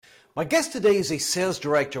My guest today is a sales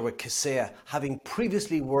director with Kaseya, having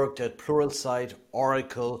previously worked at Pluralsight,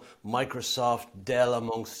 Oracle, Microsoft, Dell,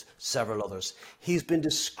 amongst several others. He's been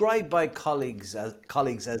described by colleagues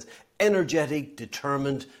as energetic,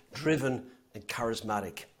 determined, driven, and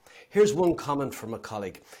charismatic. Here's one comment from a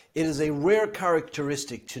colleague. It is a rare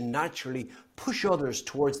characteristic to naturally push others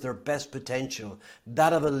towards their best potential,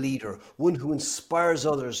 that of a leader, one who inspires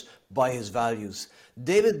others by his values.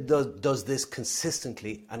 David does this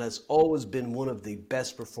consistently and has always been one of the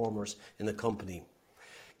best performers in the company.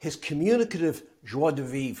 His communicative joie de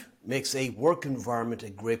vivre makes a work environment a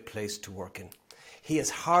great place to work in. He is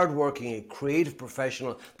hardworking, a creative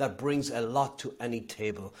professional that brings a lot to any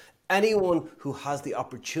table. Anyone who has the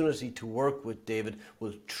opportunity to work with David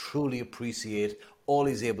will truly appreciate all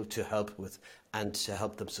he's able to help with and to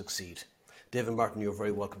help them succeed. David Martin, you're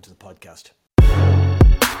very welcome to the podcast.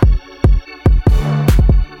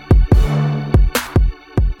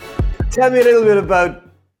 Tell me a little bit about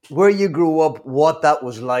where you grew up, what that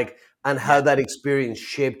was like, and how that experience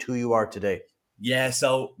shaped who you are today. Yeah,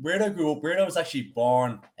 so where I grew up, where I was actually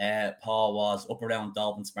born, Paul, was up around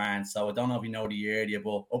Dolphins Barn. So I don't know if you know the area,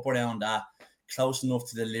 but up around that, close enough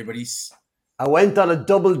to the Liberties. I went on a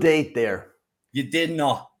double date there. You did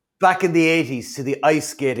not? Back in the 80s to the ice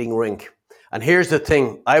skating rink. And here's the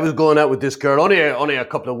thing. I was going out with this girl only a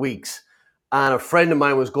couple of weeks. And a friend of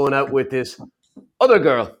mine was going out with this other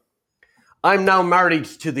girl. I'm now married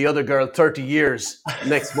to the other girl 30 years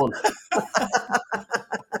next month.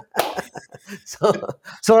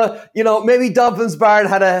 So you know, maybe Dolphins Barn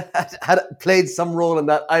had played some role in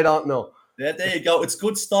that. I don't know. Yeah, there you go. It's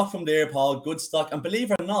good stock from there, Paul. Good stock. And believe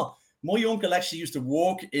it or not, my uncle actually used to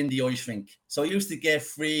work in the ice rink. So he used to get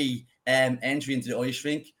free entry into the ice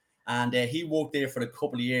rink. And he worked there for a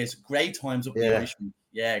couple of years. Great times up the ice rink.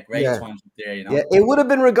 Yeah, great times up there, you know. Yeah, it would have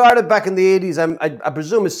been regarded back in the 80s. I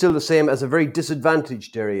presume it's still the same, as a very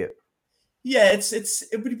disadvantaged area. Yeah, it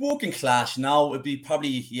would be working class, you know. It'd be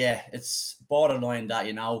probably, it's borderline that,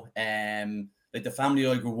 you know. Like the family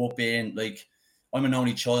I grew up in, like I'm an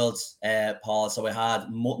only child, Paul. So I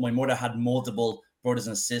had my mother had multiple brothers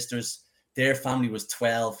and sisters. Their family was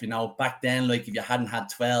 12, you know. Back then, like if you hadn't had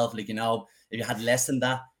 12, like, you know, if you had less than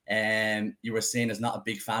that, you were seen as not a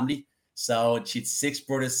big family. So she'd 6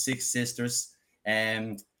 brothers, 6 sisters.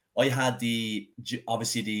 I had the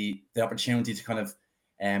opportunity to kind of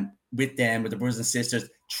with them, with the brothers and sisters,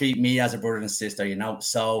 treat me as a brother and sister, you know.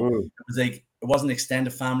 So it was like, it wasn't an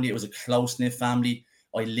extended family, it was a close-knit family.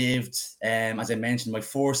 I lived, as I mentioned, my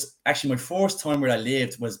first time where I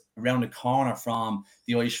lived was around the corner from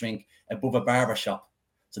the ice rink above a barber shop.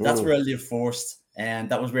 So that's where I lived first. And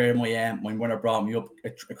that was where my mother brought me up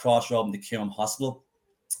across road in the Kiln Hospital.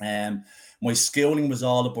 My schooling was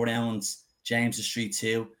all up around James Street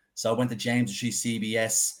too. So I went to James Street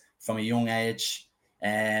CBS from a young age.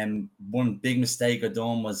 One big mistake I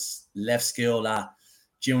done was left school at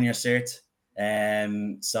junior cert.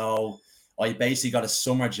 So I basically got a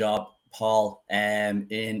summer job, Paul,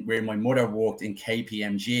 in where my mother worked in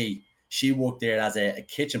KPMG. She worked there as a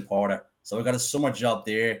kitchen porter. So I got a summer job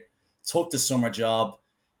there, took the summer job,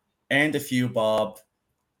 earned a few bob,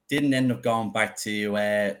 didn't end up going back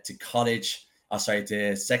to college,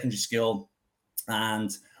 to secondary school.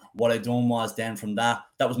 And what I done was then from that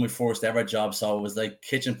was my first ever job. So it was like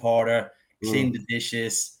kitchen porter, clean the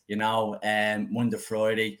dishes, you know, Monday,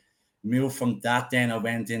 Friday. Moved from that, then I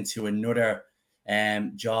went into another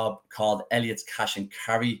job called Elliott's Cash and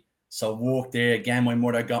Carry. So worked there again. My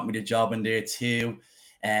mother got me the job in there too.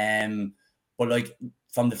 But like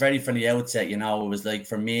from the outset, you know, it was like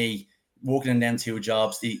for me, working in them 2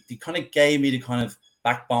 jobs, they kind of gave me the kind of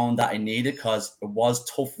backbone that I needed, because it was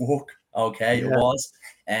tough work. Okay, it was.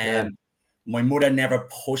 My mother never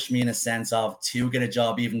pushed me in a sense of to get a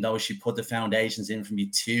job, even though she put the foundations in for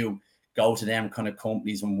me to go to them kind of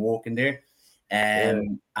companies and working there.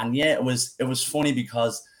 And it was funny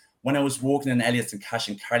because when I was working in Elliott's and Cash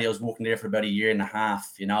and Carry, I was working there for about 1.5 years,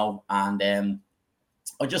 you know, and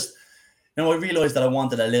I just, you know, I realized that I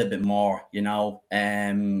wanted a little bit more, you know.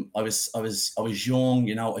 I was young,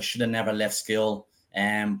 you know, I should have never left school,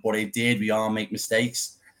 but I did. We all make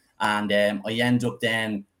mistakes. And I end up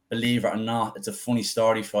then, believe it or not, it's a funny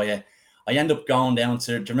story for you. I end up going down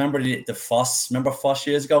to, do you remember the FOSS? Remember FOSS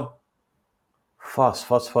years ago? FOSS.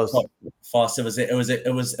 FOSS.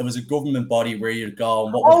 It was a government body where you'd go.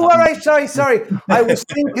 And all right. Sorry. I was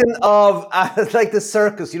thinking of like the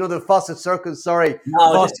circus. You know, the Fawcett Circus. Sorry.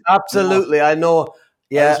 No, FOSS, absolutely. No. I know.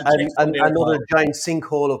 Yeah, another giant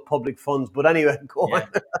sinkhole of public funds. But anyway, go on.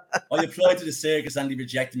 I applied to the circus and they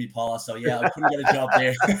rejected me, Paul. So yeah, I couldn't get a job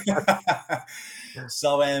there.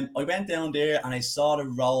 So I went down there and I saw the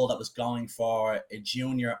role that was going for a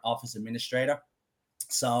junior office administrator.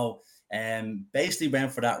 So basically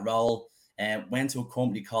went for that role and went to a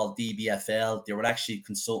company called DBFL. They were actually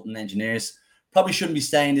consultant engineers. Probably shouldn't be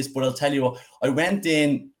saying this, but I'll tell you what, I went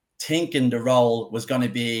in thinking the role was going to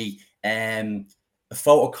be a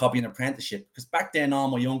photocopying apprenticeship, because back then all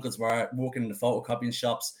my uncles were working in the photocopying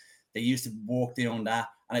shops. They used to work doing that,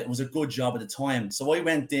 and it was a good job at the time. So I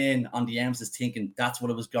went in on the emphasis thinking that's what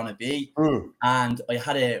it was going to be. And I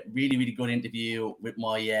had a really, really good interview with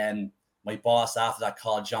my boss after that,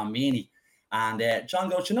 called John Meany. And John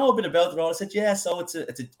goes, you know a bit about the role? I said, yeah, so it's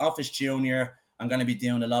an office junior. I'm going to be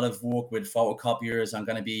doing a lot of work with photocopiers. I'm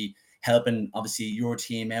going to be helping, obviously, your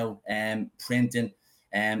team out, printing.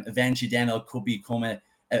 Eventually, then I could become a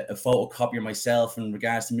photocopier myself in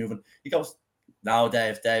regards to moving. He goes, no,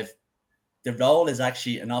 Dave, the role is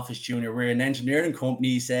actually an office junior. We're an engineering company,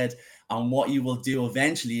 he said, and what you will do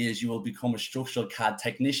eventually is you will become a structural CAD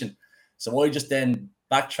technician. So I just then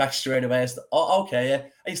backtracked straight away. I said, oh, okay, yeah.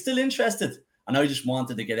 Are you still interested? And I just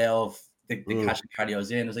wanted to get out of the cash and carry I was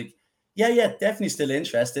in. I was like, yeah, definitely still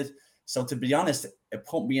interested. So to be honest, it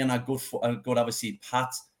put me in a good obviously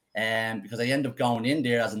path, because I ended up going in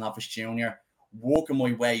there as an office junior, working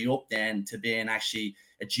my way up then to being actually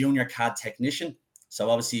a junior CAD technician. So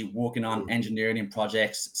obviously working on engineering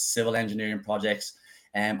projects, civil engineering projects,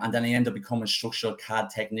 and then I ended up becoming a structural CAD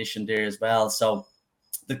technician there as well. So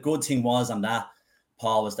the good thing was on that,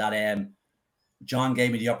 Paul, was that John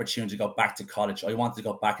gave me the opportunity to go back to college. I wanted to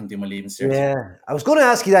go back and do my Leaving Cert. Yeah, I was going to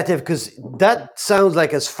ask you that, Dave, because that sounds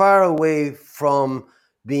like as far away from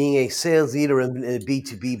being a sales leader in a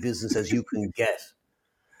B2B business as you can get.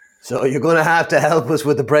 So you're going to have to help us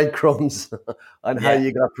with the breadcrumbs on how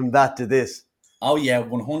you got from that to this. Oh yeah,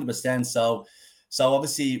 100%. So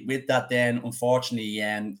obviously with that, then unfortunately,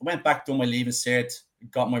 went back to my Leaving Cert,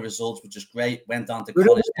 got my results, which is great. Went on to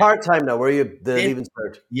college. Part time now, were you the Leaving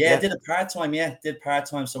Cert? Yeah, did a part time. Yeah, did part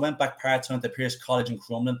time. So went back part time to Pierce College in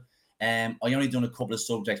Crumlin. I only done a couple of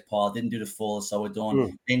subjects, Paul. Didn't do the full. So I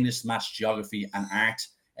done English, Maths, Geography, and Art,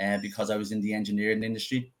 because I was in the engineering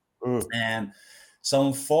industry. So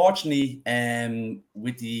unfortunately,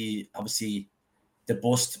 with the obviously the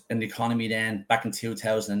bust in the economy then back in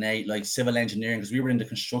 2008, like civil engineering, because we were in the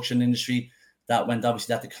construction industry, that went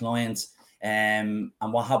obviously that declined. And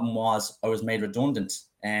what happened was I was made redundant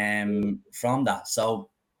from that. So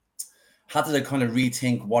had to kind of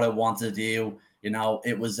rethink what I wanted to do. You know,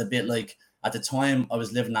 it was a bit like at the time I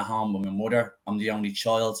was living at home with my mother. I'm the only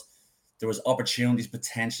child. There was opportunities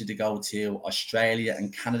potentially to go to Australia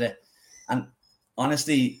and Canada. And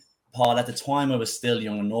honestly, Paul, at the time I was still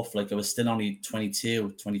young enough, like I was still only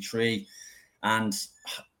 22, 23. And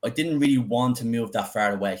I didn't really want to move that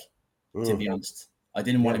far away, to be honest. I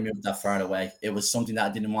didn't want to move that far away. It was something that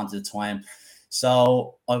I didn't want at the time.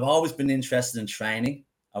 So I've always been interested in training.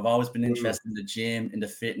 I've always been interested in the gym, in the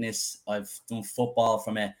fitness. I've done football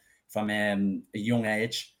from a young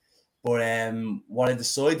age. But what I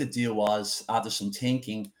decided to do was, after some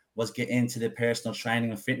thinking, was get into the personal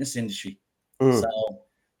training and fitness industry. So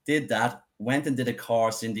did that, went and did a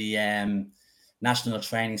course in the National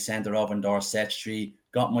Training Centre over in Dorset Street,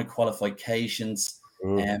 got my qualifications,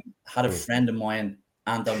 had a friend of mine,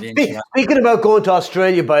 Anton Lynch. Speaking about going to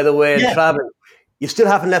Australia, by the way, and traveling, you still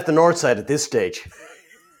haven't left the north side at this stage.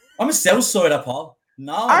 I'm a south sider, Paul.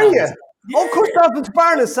 No. Are you? Yeah. Oh, of course,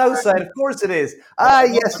 Balfonsparn is south side. Of course it is.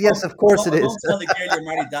 Yes, of course it is. I won't tell the girl you're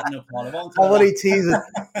married that, no, Paul. I won't tell her. Teasing.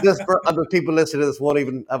 Just for other people listening to this won't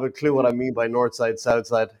even have a clue what I mean by north side, south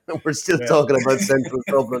side. We're still talking about central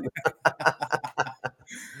Dublin.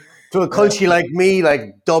 To a country like me,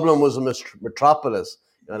 like Dublin was a metropolis.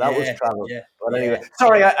 You know, that was travel. But anyway,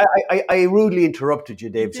 sorry, I rudely interrupted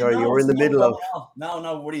you, Dave. Sorry, you were in the middle of...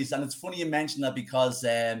 No worries. And it's funny you mentioned that, because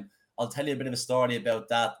I'll tell you a bit of a story about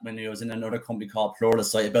that when I was in another company called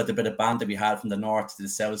Pluralsight, about the bit of band that we had from the north to the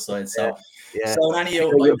south side. So anyhow,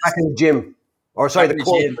 you're back in the gym. Or sorry, the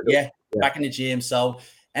gym. Back in the gym. So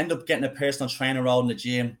ended up getting a personal trainer role in the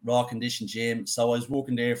gym, raw condition gym. So I was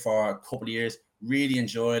working there for a couple of years, really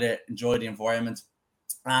enjoyed it, enjoyed the environment.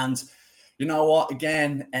 And you know what,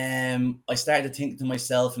 again, I started to think to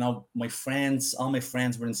myself, you know, all my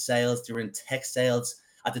friends were in sales, they were in tech sales.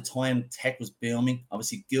 At the time, tech was booming.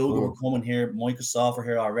 Obviously, Google were coming here, Microsoft were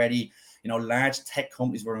here already. You know, large tech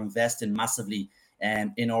companies were investing massively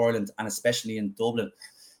in Ireland, and especially in Dublin.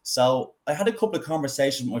 So I had a couple of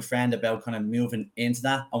conversations with my friend about kind of moving into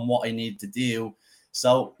that and what I needed to do.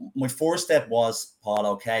 So my first step was, Paul,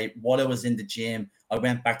 okay, while I was in the gym, I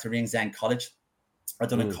went back to Ringsend College. I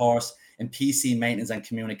done a course in PC maintenance and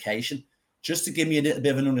communication, just to give me a little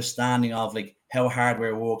bit of an understanding of like how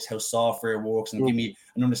hardware works, how software works, and give me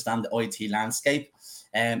an understanding of the IT landscape.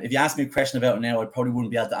 If you ask me a question about it now, I probably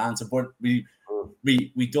wouldn't be able to answer, but we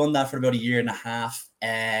done that for about a year and a half.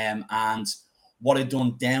 And what I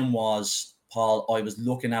done then was, Paul, I was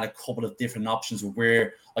looking at a couple of different options of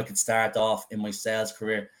where I could start off in my sales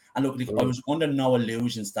career. And look, I was under no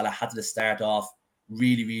illusions that I had to start off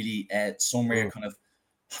really, really somewhere kind of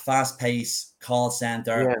fast-paced call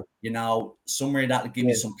center, somewhere that would give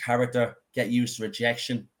me some character, get used to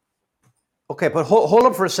rejection. Okay, but hold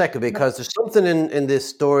up for a second, because there's something in this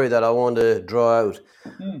story that I want to draw out.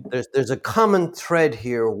 There's a common thread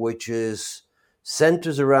here, which is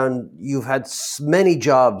centers around you've had many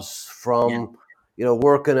jobs from,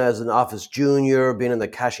 working as an office junior, being in the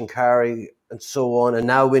cash and carry and so on, and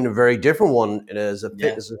now in a very different one as a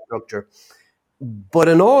fitness instructor. But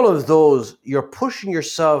in all of those, you're pushing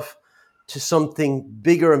yourself to something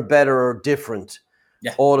bigger and better or different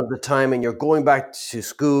all of the time. And you're going back to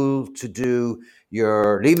school to do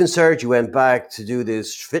your Leaving Cert. You went back to do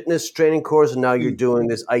this fitness training course, and now you're doing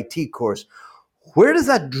this IT course. Where does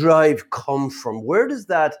that drive come from? Where does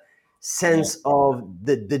that sense of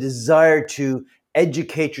the desire to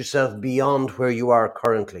educate yourself beyond where you are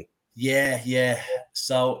currently? Yeah.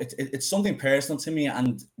 So it's something personal to me,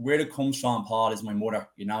 and where it comes from, Paul, is my mother.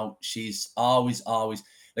 She's always,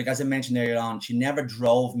 like, as I mentioned earlier on, she never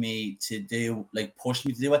drove me to do, like, pushed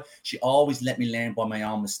me to do it. She always let me learn by my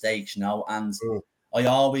own mistakes, and what I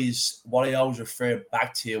always refer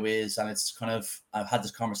back to is, and it's kind of, I've had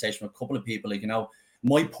this conversation with a couple of people, like,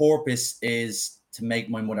 my purpose is to make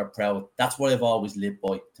my mother proud. That's what I've always lived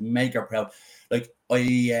by, to make her proud.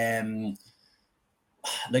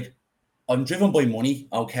 I'm driven by money.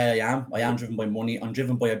 Okay, I am driven by money. I'm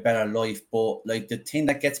driven by a better life. But like, the thing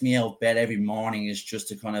that gets me out of bed every morning is just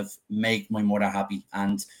to kind of make my mother happy.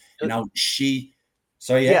 And she.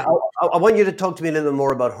 So I want you to talk to me a little bit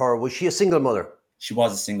more about her. Was she a single mother? She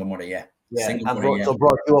was a single mother. Yeah. So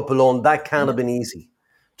brought you up alone. That can't have been easy.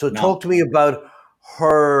 So talk to me about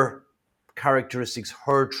her characteristics,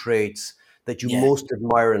 her traits that you most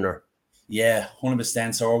admire in her. Yeah,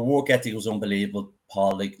 100%. So her work ethic was unbelievable,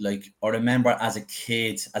 Paul. Like I remember as a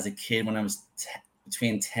kid when I was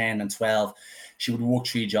between 10 and 12, she would work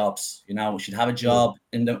 3 jobs. She'd have a job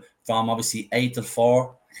from obviously 8 to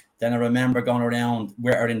 4. Then I remember going around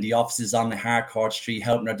with her in the offices on the Harcourt Street,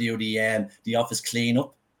 helping her do the office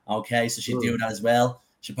cleanup. Okay, so she'd do that as well.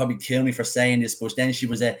 She'd probably kill me for saying this, but then she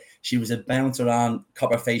was a bouncer on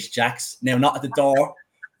Copperface Jacks. Now, not at the door,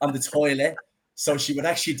 on the toilet. So she would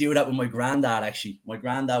actually do that with my granddad. Actually, my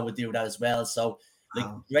granddad would do that as well. So, like,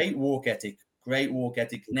 great work ethic.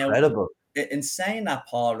 Incredible. Now, in saying that,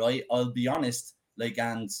 Paul, right, I'll be honest, like,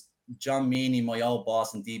 and John Meaney, my old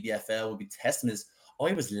boss in DBFL, would be testing this.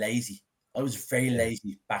 I was lazy. I was very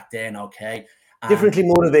lazy back then. Okay. Differently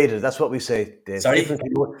motivated. That's what we say, Dave. Sorry?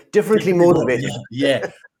 Differently motivated. Yeah.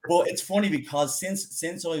 But it's funny because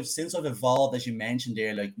since I've evolved, as you mentioned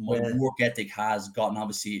there, like, my work ethic has gotten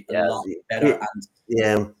obviously a lot better.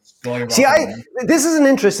 See, this is an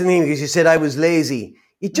interesting thing, because you said I was lazy.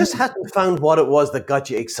 You just hadn't found what it was that got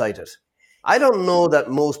you excited. I don't know that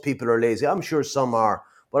most people are lazy. I'm sure some are,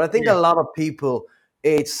 but I think a lot of people,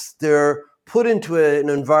 they're put into an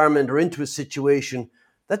environment or into a situation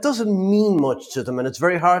that doesn't mean much to them, and it's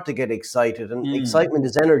very hard to get excited. And excitement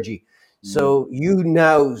is energy. So you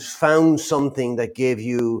now found something that gave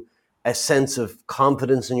you a sense of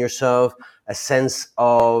confidence in yourself, a sense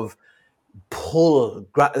of pull,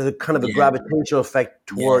 kind of a gravitational effect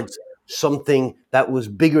towards something that was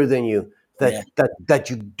bigger than you, that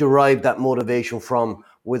you derived that motivation from.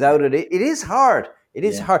 Without it, it is hard. It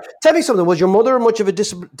is hard. Tell me something. Was your mother much of a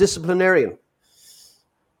disciplinarian?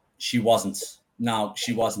 She wasn't. No,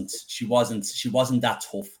 she wasn't. She wasn't that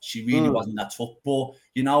tough. She really wasn't that tough. But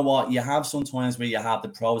you know what? You have sometimes where you have the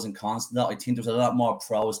pros and cons to that. I think there's a lot more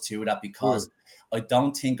pros to that, because I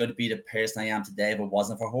don't think I'd be the person I am today if it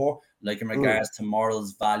wasn't for her. Like, in regards to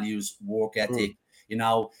morals, values, work ethic,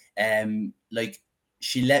 like,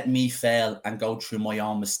 she let me fail and go through my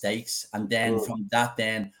own mistakes. And then from that,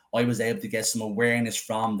 I was able to get some awareness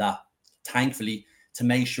from that, thankfully, to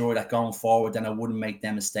make sure that going forward, then I wouldn't make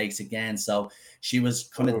them mistakes again. So she was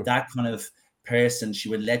kind of that kind of person. She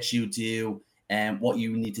would let you do what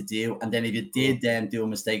you need to do. And then if you did then do a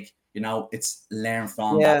mistake, it's learn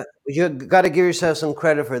from that. You got to give yourself some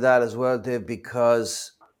credit for that as well, Dave,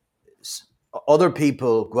 because other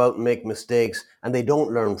people go out and make mistakes and they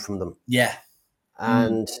don't learn from them. Yeah.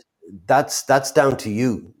 And that's down to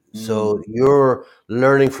you. So you're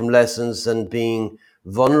learning from lessons and being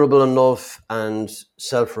vulnerable enough and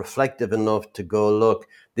self-reflective enough to go, look,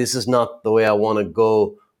 this is not the way I want to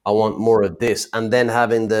go, I want more of this, and then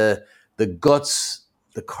having the guts,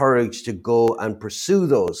 the courage to go and pursue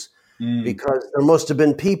those, Mm, because there must have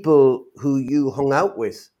been people who you hung out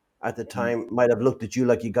with at the mm. time might have looked at you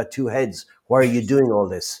like you got two heads. Why are you doing all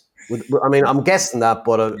this? I mean, I'm guessing that,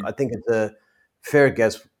 but I think it's a fair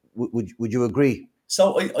guess. Would you agree?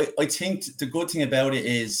 So I think the good thing about it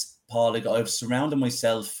is, Paul, like I've surrounded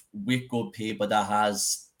myself with good people that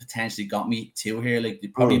has potentially got me to here. Like they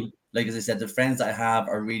Mm, probably, like as I said, the friends that I have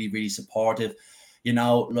are really, really supportive. You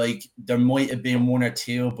know, like there might have been one or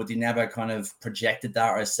two, but they never kind of projected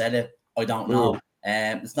that or said it. I don't know.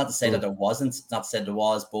 mm, It's not to say that mm. there wasn't. It's not to say there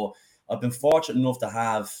was, but I've been fortunate enough to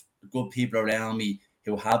have good people around me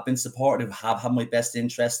who have been supportive, who have had my best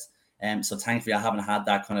interest. So thankfully, I haven't had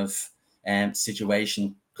that kind of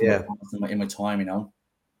situation come Yeah, across in my time, you know.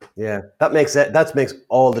 yeah. That makes it. That makes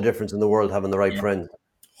all the difference in the world having the right Yeah, friend.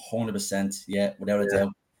 100%. Yeah, without a Yeah,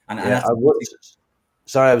 doubt. And yeah. that's I once.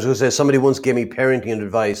 Sorry, I was going to say somebody once gave me parenting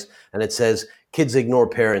advice, and it says kids ignore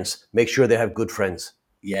parents. Make sure they have good friends.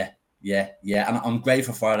 yeah, yeah. And I'm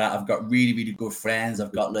grateful for that. I've got really, really good friends.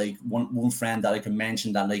 I've got like one friend that I can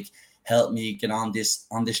mention that like helped me get on this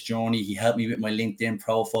journey. He helped me with my LinkedIn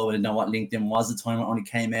profile. I didn't know what LinkedIn was at the time it only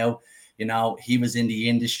came out. You know, he was in the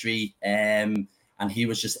industry, and he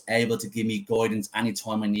was just able to give me guidance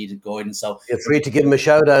anytime I needed guidance. So Feel free to give him a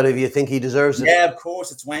shout out if you think he deserves it. yeah, of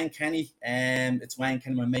course, it's Wayne Kenny. It's Wayne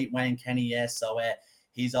Kenny, my mate Wayne Kenny. Yeah, so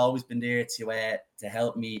he's always been there to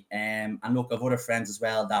help me. And look, I've other friends as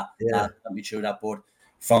well that Yeah. helped me through that. But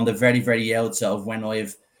from the very very outset of when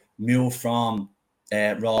I've moved from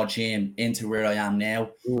Raw Gym into where I am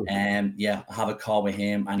now, Mm, yeah, I have a call with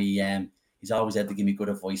him, and he's always able to give me good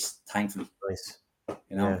advice. Thankfully, nice.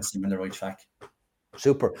 you know, Yeah. it's him on the right track.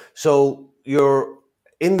 Super. So you're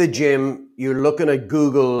in the gym, you're looking at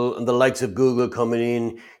Google and the likes of Google coming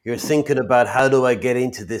in, you're thinking about how do I get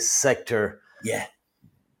into this sector? Yeah,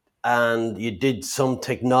 And you did some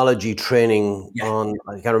technology training yeah, on,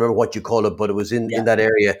 I can't remember what you call it, but it was yeah. in that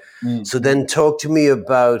area. Mm. So then talk to me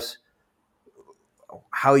about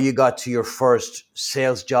how you got to your first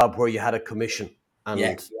sales job where you had a commission Yeah,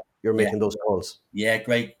 and you're yeah. making those calls. Yeah,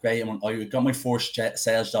 great. I got my first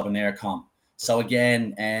sales job in Aircom. So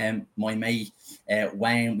again, my mate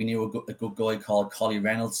Wayne, we knew a good guy called Collie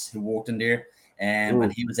Reynolds who worked in there, Mm,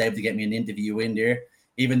 and he was able to get me an interview in there.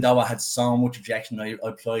 Even though I had so much rejection, I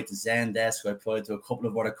applied to Zendesk, I applied to a couple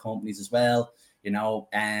of other companies as well, you know,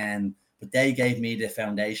 and but they gave me the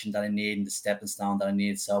foundation that I needed and the stepping stone that I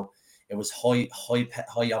needed. So it was high,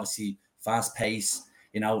 obviously fast pace,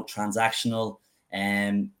 you know, transactional,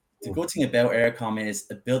 and the mm, good thing about Aircom is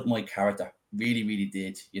it built my character. Really, really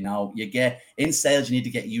did. You know, you get in sales, you need to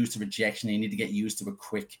get used to rejection. And you need to get used to it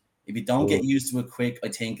quick. If you don't mm, get used to it quick, I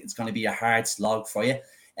think it's going to be a hard slog for you.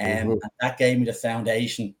 mhm. And that gave me the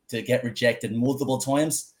foundation to get rejected multiple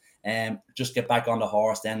times and just get back on the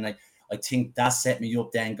horse. Then, like, I think that set me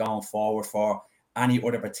up then going forward for any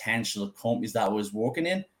other potential companies that I was working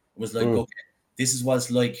in. It was like, Mm, okay, this is what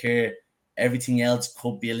it's like here. Everything else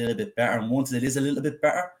could be a little bit better. And once it is a little bit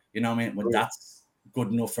better, you know what I mean? Well, mm, that's good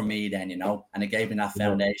enough for me then, you know, and it gave me that yeah.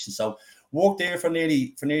 foundation. So worked there for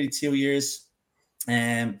nearly 2 years.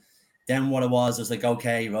 Then what it was like,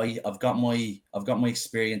 okay, right, I've got my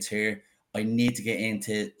experience here. I need to get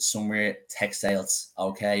into somewhere tech sales.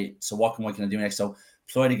 Okay. So what can I do next? So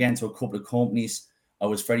applied again to a couple of companies. I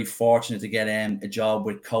was very fortunate to get a job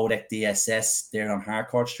with Codec DSS there on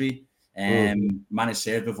Harcourt Street, Mm. managed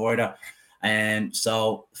service provider. And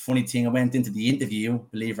so, funny thing, I went into the interview,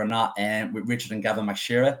 believe it or not, with Richard and Gavin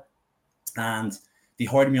McShira, and they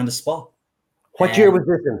hired me on the spot. What year And was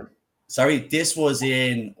this in? sorry, this was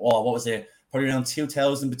in, what was it? Probably around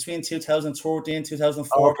 2000, between 2013,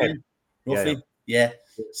 Oh, okay. 2014, Yeah, yeah, roughly. Yeah.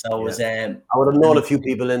 So it yeah. was, I would have known a and few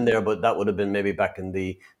people in there, but that would have been maybe back in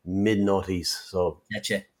the mid noughties. So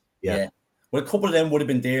Getcha. yeah. Yeah. Well, a couple of them would have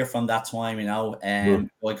been there from that time, you know. Mm,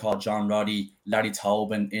 I called John Roddy, Larry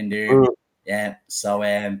Tobin in there. mm, Yeah. So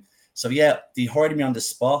yeah, they hired me on the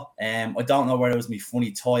spot. I don't know whether it was my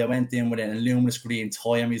funny tie. I went in with an luminous green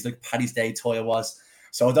tie. I mean, it's like Paddy's Day tie it was.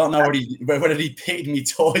 So I don't know whether he paid me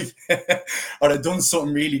toy or I'd done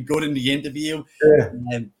something really good in the interview.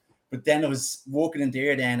 yeah. But then I was working in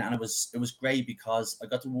there then, and it was great because I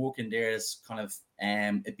got to work in there as kind of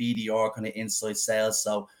a BDR, kind of inside sales.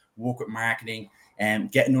 So work with marketing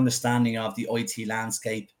and get an understanding of the IT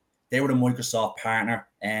landscape. They were the Microsoft partner,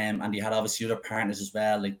 and they had obviously other partners as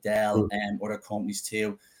well, like Dell Mm, and other companies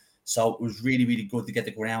too. So it was really, really good to get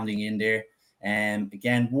the grounding in there. And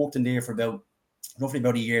again, worked in there for roughly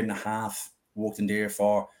about a year and a half. Worked in there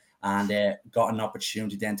for, and got an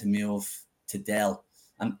opportunity then to move to Dell.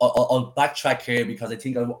 And I'll backtrack here because I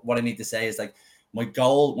think what I need to say is like my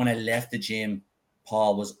goal when I left the gym,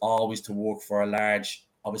 Paul, was always to work for a large,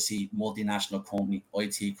 obviously multinational company,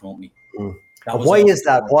 IT company. That And was why always is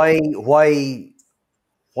that? Why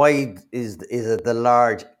is it the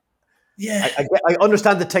large? yeah, I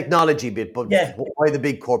understand the technology bit, but yeah. why the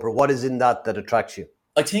big corporate? What is in that attracts you?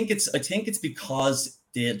 I think it's because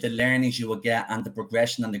the learnings you will get and the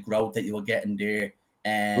progression and the growth that you will get in there.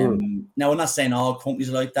 Now I'm not saying all companies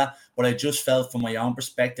are like that, but I just felt from my own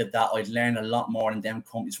perspective that I'd learn a lot more in them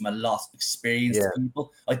companies from a lot of experienced Yeah,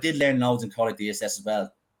 people. I did learn loads in college DSS as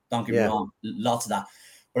well. Don't get me yeah. wrong, lots of that.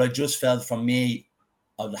 But I just felt from me,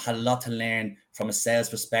 I had a lot to learn from a sales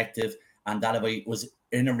perspective, and that if I was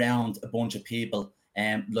in around a bunch of people,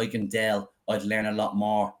 like in Dell, I'd learn a lot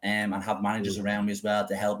more, and have managers around me as well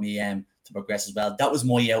to help me to progress as well. That was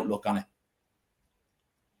my outlook on it.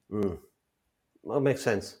 That makes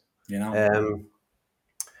sense. You know. Um,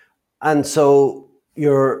 and so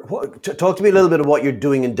talk to me a little bit of what you're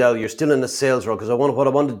doing in Dell. You're still in a sales role because what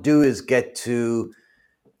I want to do is get to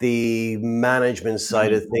the management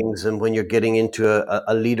side of things, and when you're getting into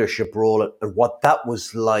a leadership role and what that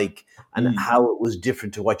was like and how it was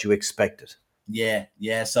different to what you expected. Yeah,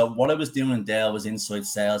 yeah. So what I was doing in Dell was inside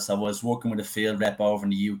sales. I was working with a field rep over in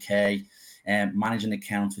the UK and managing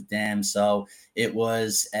accounts with them. So it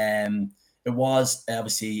was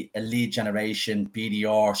obviously a lead generation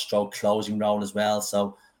BDR stroke closing role as well.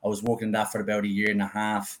 So I was working that for about a year and a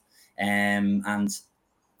half. And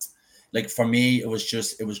like for me, it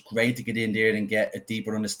was great to get in there and get a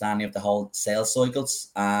deeper understanding of the whole sales cycles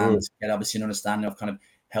and get obviously an understanding of kind of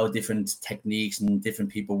how different techniques and different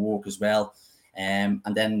people work as well. And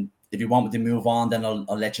then if you want me to move on, then I'll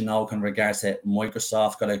let you know kind of regards to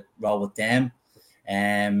Microsoft, got a role with them.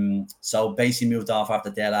 So basically moved off after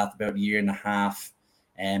that after about a year and a half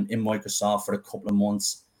in Microsoft for a couple of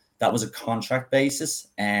months. That was a contract basis.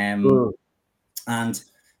 And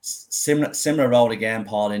similar role again,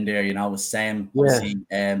 Paul, in there, was same, obviously,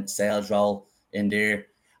 sales role in there.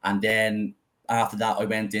 And then after that, I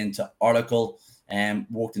went into Oracle and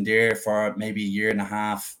worked in there for maybe a year and a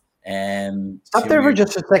half. Stop there for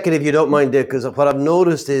just a second, if you don't mind, Dick, because what I've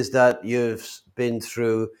noticed is that you've been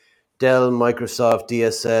through Dell, Microsoft,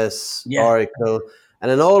 DSS, Yeah, Oracle,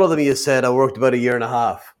 and in all of them you said I worked about a year and a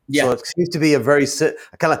half. So yeah, it seems to be a very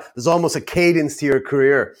kind of, there's almost a cadence to your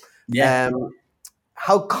career. yeah.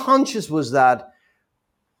 How conscious was that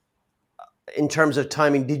in terms of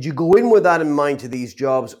timing? Did you go in with that in mind to these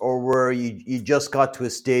jobs, or were you just got to a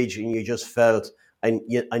stage and you just felt I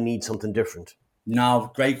need something different?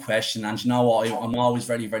 No, great question. And you know what? I'm always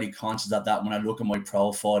very, very conscious of that when I look at my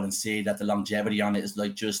profile and see that the longevity on it is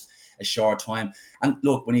like just a short time. And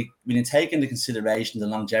look, when you take into consideration the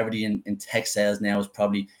longevity in tech sales now is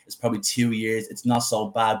probably 2 years. It's not so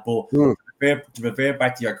bad. But to revert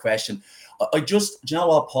back to your question, I just, do you know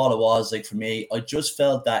what, Paul, it was like for me? I just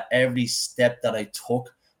felt that every step that I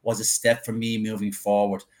took was a step for me moving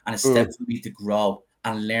forward and a step for me to grow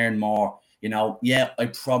and learn more. Yeah, I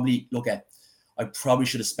probably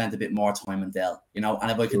should have spent a bit more time in Dell, and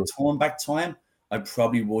if I could turn back time, I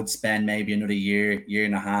probably would spend maybe another year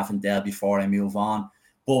and a half in Dell before I move on.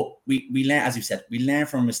 But we learn, as you said, we learn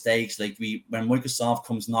from mistakes. Like when Microsoft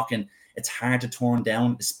comes knocking, it's hard to turn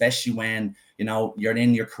down, especially when, you're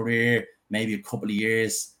in your career, maybe a couple of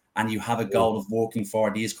years, and you have a goal of working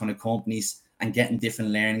for these kind of companies and getting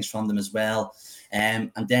different learnings from them as well.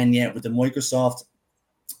 And then, yeah, with the Microsoft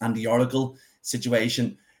and the Oracle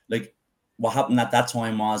situation, like what happened at that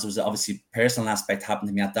time was obviously personal aspect happened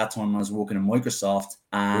to me at that time when I was working in Microsoft,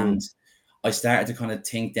 and I started to kind of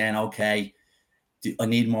think then, okay, I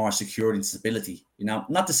need more security and stability.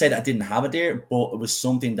 Not to say that I didn't have it there, but it was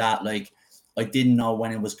something that like I didn't know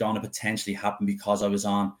when it was going to potentially happen because I was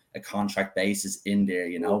on a contract basis in there,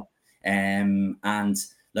 and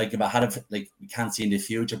like if I had it, like we can't see in the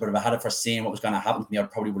future, but if I had it foreseen what was going to happen to me, I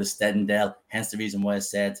probably would have stayed in Dell. Hence the reason why I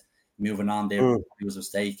said moving on there was a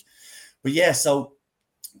mistake. But yeah, so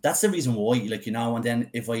that's the reason why, like, and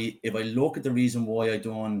then if I look at the reason why I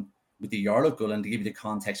done with the Oracle and to give you the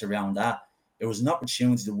context around that, it was an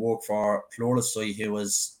opportunity to work for Pluralsight, who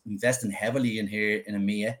was investing heavily in here in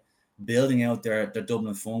EMEA, building out their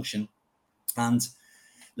Dublin function. And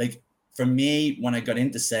like for me, when I got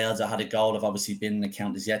into sales, I had a goal of obviously being an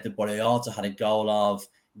account executive, but I also had a goal of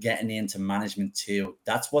getting into management too.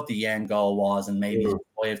 That's what the end goal was in maybe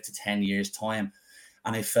 5 to 10 years time.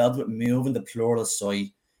 And I felt with moving the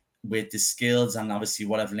Pluralsight with the skills and obviously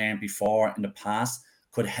what I've learned before in the past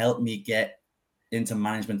could help me get into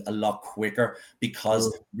management a lot quicker,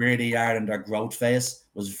 because where they are in their growth phase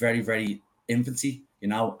was very, very infancy.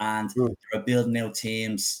 and they were building out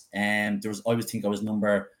teams. And I always think I was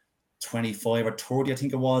number 25 or 30, I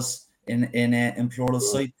think it was in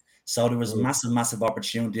Pluralsight. So there was massive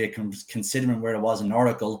opportunity considering where it was in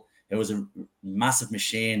Oracle. It was a massive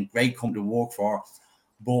machine, great company to work for.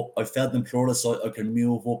 But I felt in Pluralsight I could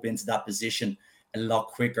move up into that position a lot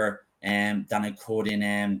quicker than I could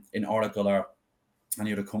in Oracle or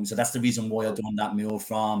any other company. So that's the reason why I've done that move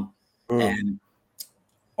from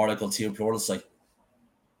Oracle to Pluralsight.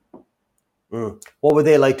 What would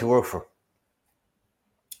they like to work for?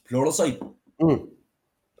 Pluralsight.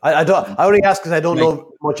 I don't. I only ask because I don't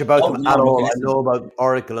know much about them at all. Okay. I know about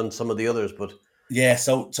Oracle and some of the others, but yeah.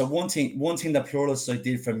 So one thing that Pluralsight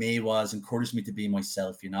did for me was encourage me to be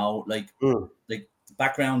myself. Like the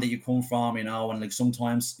background that you come from, and like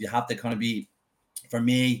sometimes you have to kind of be. For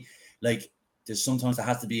me, like there's sometimes there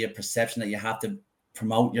has to be a perception that you have to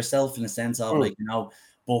promote yourself in a sense of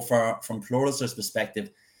But from Pluralsight's perspective,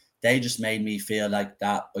 they just made me feel like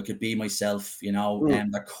that I could be myself.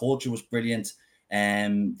 And their culture was brilliant.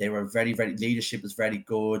 They were very, very, leadership was very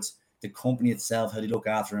good. The company itself, how they look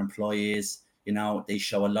after employees, they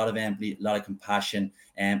show a lot of empathy, a lot of compassion,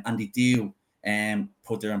 and they do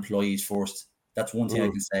put their employees first. That's one thing I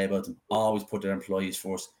can say about them. Always put their employees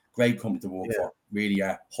first. Great company to work for. Really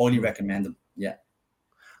are. Highly recommend them. Yeah.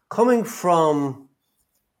 Coming from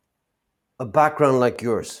a background like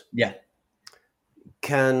yours,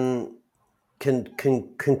 can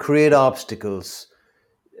create obstacles.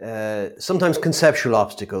 Sometimes conceptual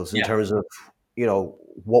obstacles in terms of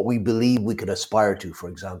what we believe we could aspire to, for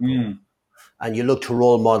example, and you look to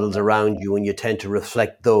role models around you and you tend to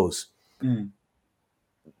reflect those.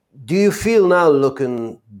 Do you feel now,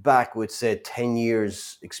 looking back with say 10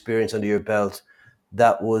 years experience under your belt,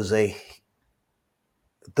 that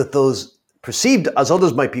those perceived, as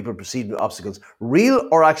others might people perceived, obstacles real,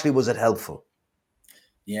 or actually was it helpful?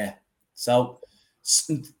 Yeah. So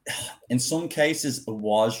in some cases it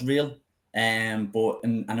was real, but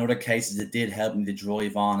in other cases it did help me to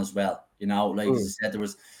drive on as well. Like I said,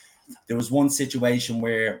 there was one situation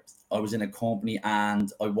where I was in a company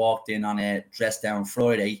and I walked in on a dress down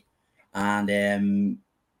Friday, and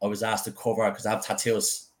I was asked to cover because I have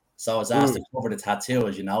tattoos. So I was asked to cover the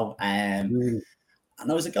tattoos, and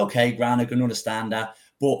I was like, okay, grand, I can understand that.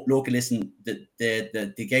 But look, listen, they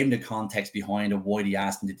gave me the context behind it, why they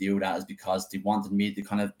asked me to do that is because they wanted me to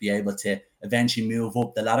kind of be able to eventually move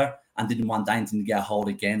up the ladder and didn't want anything to get a hold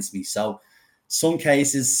against me. So some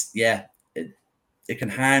cases, it can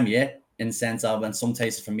harm you in the sense of, in some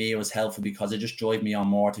cases for me, it was helpful because it just drove me on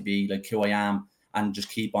more to be like who I am and just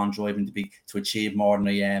keep on driving to achieve more than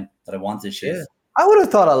I am that I want to achieve. Yeah. I would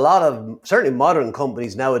have thought a lot of, certainly modern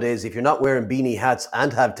companies nowadays, if you're not wearing beanie hats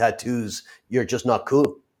and have tattoos, you're just not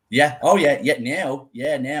cool. Yeah. Oh, yeah. Now.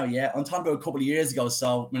 I'm talking about a couple of years ago.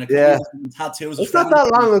 So when tattoos, it's not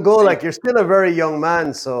that long ago. Like, you're still a very young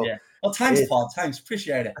man. So yeah. Well, thanks, Paul. Thanks.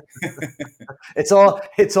 Appreciate it. It's all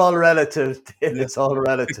relative. It's all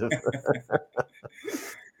relative.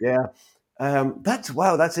 Yeah.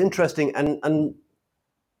 That's interesting. And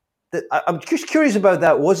I'm just curious about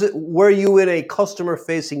that. Were you in a customer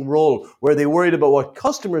facing role? Were they worried about what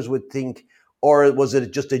customers would think, or was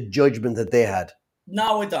it just a judgment that they had?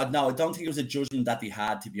 No, I don't think it was a judgment that they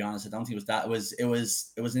had, to be honest. I don't think it was that. It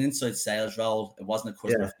was an inside sales role. It wasn't a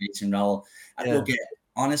customer facing role. And look,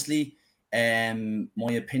 honestly,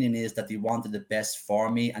 my opinion is that they wanted the best for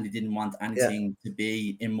me and they didn't want anything to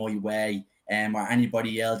be in my way, or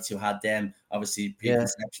anybody else who had them obviously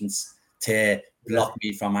preconceptions to block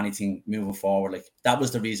me from anything moving forward. Like, that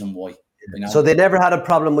was the reason why. So they never had a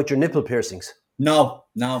problem with your nipple piercings? No,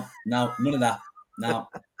 none of that. No.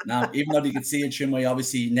 Even though you could see it through my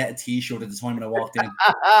obviously netted t-shirt at the time when I walked in.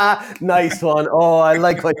 Nice one. Oh, I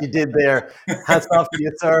like what you did there. Hats off to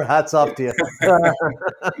you, sir. Hats off to you.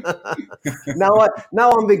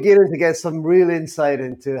 Now I'm beginning to get some real insight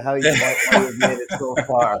into how you've made it so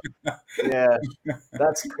far. Yeah,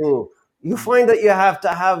 that's cool. You find that you have to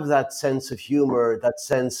have that sense of humor, that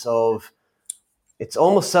sense of, it's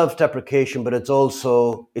almost self-deprecation, but it's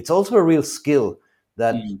also a real skill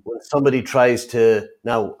that when somebody tries to,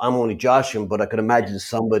 now I'm only joshing, but I can imagine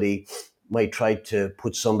somebody might try to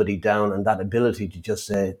put somebody down, and that ability to just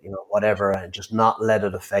say, whatever, and just not let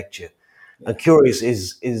it affect you. Yeah. I'm curious,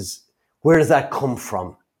 is where does that come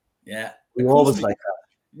from? Yeah. You always like that.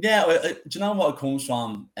 Yeah, do you know what it comes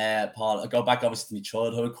from, Paul? I go back obviously to my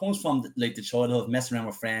childhood. It comes from like the childhood, messing around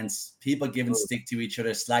with friends, people giving stick to each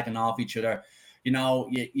other, slagging off each other.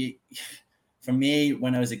 For me,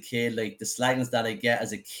 when I was a kid, like the slaggings that I get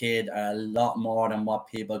as a kid are a lot more than what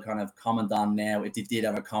people kind of comment on now, if they did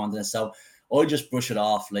ever comment on it. So I just brush it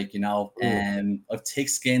off, like, you know, I've thick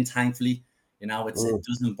skin, thankfully. You know, it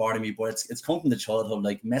doesn't bother me, but it's come from the childhood,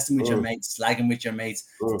 like messing with your mates, slagging with your mates,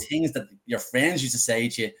 things that your friends used to say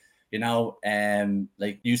to you, you know,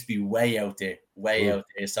 like used to be way out there.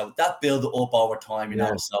 So that build up over time, you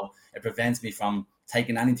know, so it prevents me from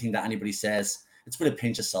taking anything that anybody says. It's with a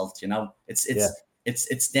pinch of salt, you know.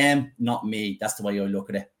 It's them, not me. That's the way I look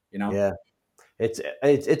at it, you know. Yeah.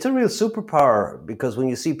 It's a real superpower, because when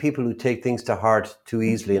you see people who take things to heart too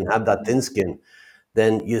easily and have that thin skin,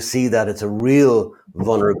 then you see that it's a real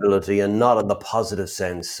vulnerability and not in the positive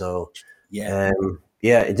sense. So, yeah,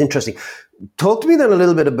 it's interesting. Talk to me then a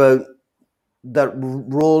little bit about that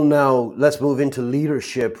role now. Let's move into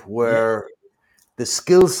leadership, where the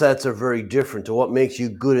skill sets are very different, to what makes you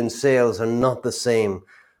good in sales are not the same.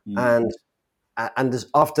 And there's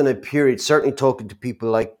often a period, certainly talking to people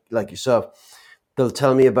like yourself, they'll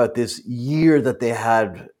tell me about this year that they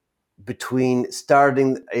had between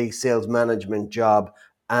starting a sales management job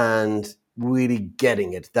and really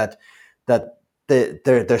getting it, that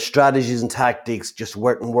their strategies and tactics just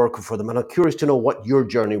weren't working for them. And I'm curious to know what your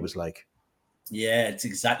journey was like. Yeah, it's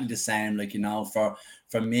exactly the same. Like, you know,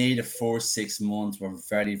 for me, the first 6 months were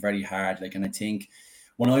very, very hard. Like, and I think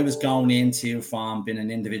when I was going into from being an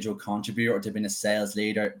individual contributor to being a sales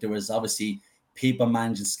leader, there was obviously people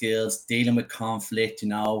managing skills, dealing with conflict, you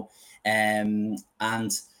know, and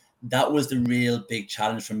that was the real big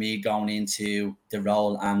challenge for me going into the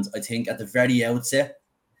role. And I think at the very outset,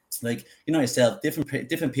 like, you know yourself, different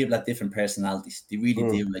people have different personalities. They really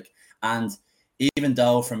do. Like, and even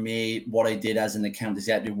though for me, what I did as an account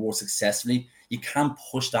executive worked successfully, you can't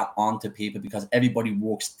push that onto people because everybody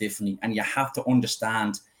works differently, and you have to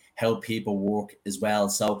understand how people work as well.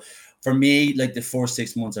 So for me, like, the first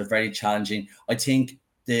 6 months are very challenging. I think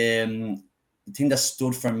the thing that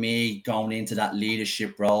stood for me going into that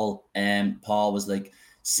leadership role, Paul, was like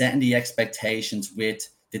setting the expectations with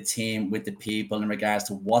the team, with the people in regards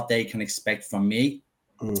to what they can expect from me,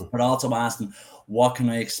 but also asking what can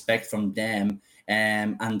I expect from them,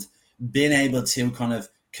 and being able to kind of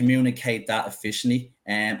communicate that efficiently,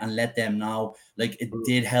 and let them know. Like, it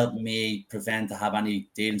did help me prevent to have any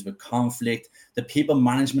dealings with conflict. The people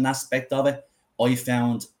management aspect of it, I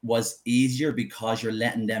found, was easier because you're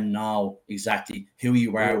letting them know exactly who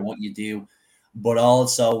you are, what you do. But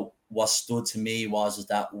also what stood to me was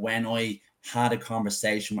that when I had a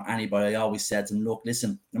conversation with anybody, I always said to them, look,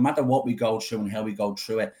 listen, no matter what we go through and how we go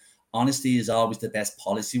through it, honesty is always the best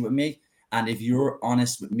policy with me. And if you're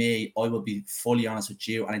honest with me, I will be fully honest with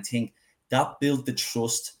you. And I think that built the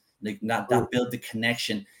trust, like that built the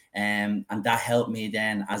connection, and that helped me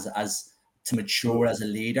then as to mature as a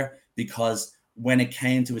leader, because when it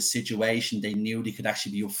came to a situation, they knew they could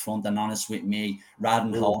actually be upfront and honest with me rather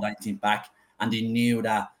than hold anything back. And they knew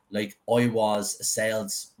that, like, I was a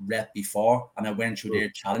sales rep before and I went through their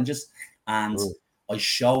challenges, and I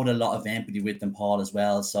showed a lot of empathy with them, Paul, as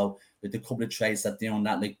well. So with a couple of traits that doing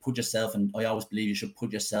that, like, put yourself, and I always believe you should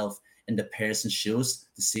put yourself in the person's shoes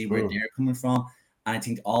to see where they're coming from. And I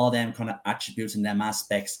think all them kind of attributes and them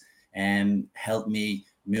aspects helped me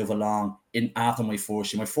move along in after my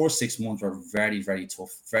first year. My first 6 months were very, very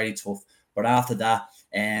tough, very tough. But after that,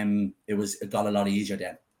 it got a lot easier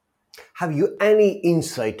then. Have you any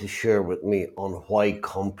insight to share with me on why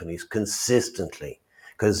companies consistently,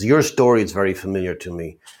 because your story is very familiar to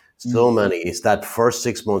me, so many, it's that first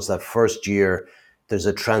 6 months, that first year, there's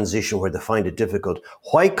a transition where they find it difficult.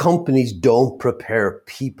 Why companies don't prepare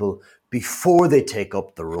people before they take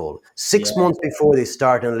up the role, 6 months before they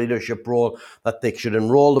start in a leadership role, that they should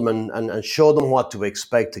enroll them and show them what to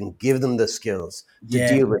expect and give them the skills to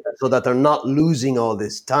deal with it, so that they're not losing all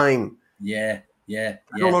this time. I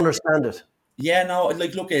don't understand it. Yeah, no,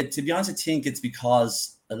 like, look, to be honest, I think it's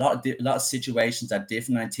because a lot of situations are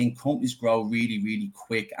different. I think companies grow really, really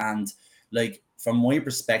quick, and, like, from my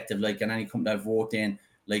perspective, like, in any company I've worked in,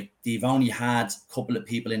 like, they've only had a couple of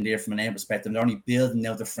people in there from an end perspective. They're only building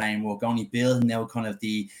out the framework, only building out kind of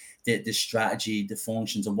the strategy, the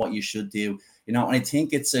functions of what you should do, you know. And I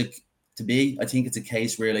think it's like, I think it's a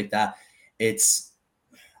case where, like, that it's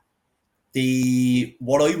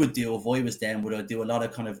what I would do if I was them, would I do a lot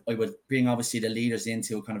of kind of, I would bring obviously the leaders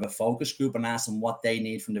into kind of a focus group and ask them what they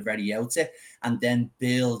need from the very outset, and then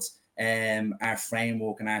build our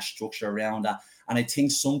framework and our structure around that. And I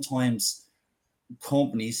think sometimes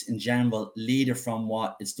companies in general lead it from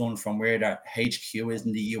what is done from where their HQ is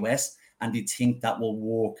in the US, and they think that will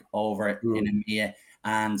work over in EMEA.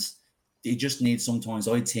 And they just need sometimes,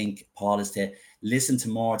 I think, Paul, is to listen to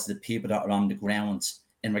more to the people that are on the ground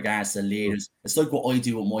in regards to leaders. It's like what I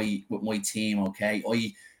do with my team. Okay,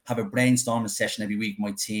 I have a brainstorming session every week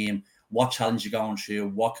with my team. what challenge you're going through,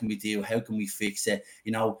 what can we do, how can we fix it,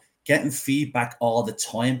 getting feedback all the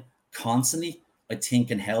time, constantly, I think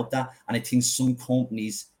can help that. And I think some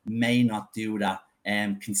companies may not do that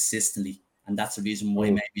consistently. And that's the reason why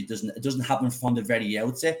maybe it doesn't happen from the very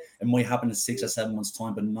outset. It might happen in 6 or 7 months'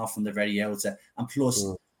 time, but not from the very outset. And plus,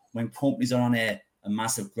 when companies are on a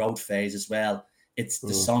massive growth phase as well,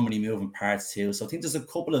 there's so many moving parts too. So I think there's a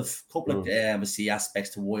couple of aspects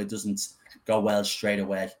to why it doesn't go well straight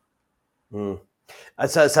away. And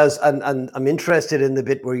I'm interested in the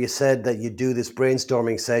bit where you said that you do this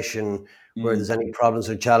brainstorming session where there's any problems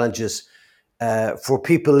or challenges. For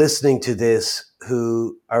people listening to this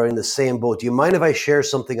who are in the same boat, do you mind if I share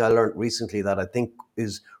something I learned recently that I think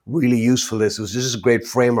is really useful? This is a great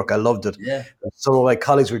framework. I loved it. Yeah. Some of my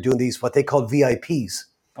colleagues were doing these, what they call VIPs,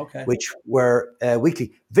 which were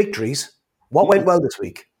weekly victories. What went well this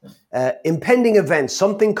week? Impending events,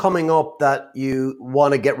 something coming up that you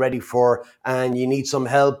want to get ready for and you need some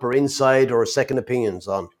help or insight or second opinions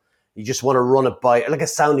on. You just want to run it by, like a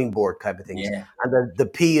sounding board type of thing. Yeah. And the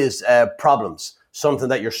P is problems, something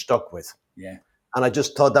that you're stuck with. Yeah. And I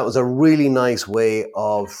just thought that was a really nice way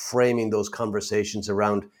of framing those conversations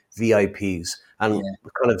around VIPs, and we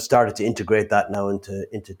kind of started to integrate that now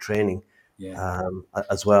into training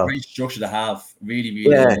as well. Great structure to have, really,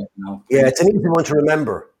 really. Yeah, it's an easy one to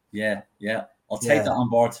remember. Yeah. I'll take that on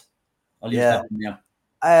board. I'll leave that from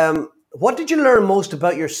you. What did you learn most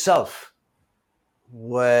about yourself?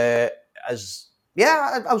 I was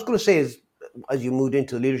going to say as you moved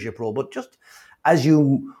into the leadership role, but just as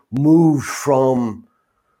you moved from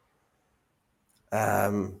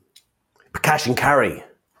cash and carry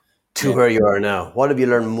to where you are now, what have you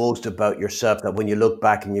learned most about yourself that when you look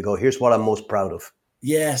back and you go, here's what I'm most proud of?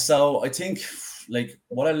 Yeah, so I think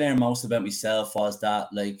what I learned most about myself was that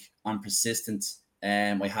I'm persistent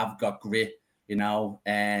and I have got grit, I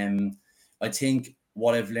think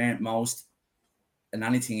what I've learned most in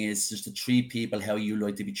anything is just to treat people how you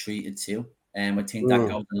like to be treated too. I think that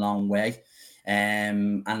goes a long way.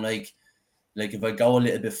 And if I go a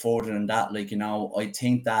little bit further than that, I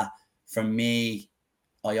think that for me,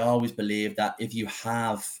 I always believe that if you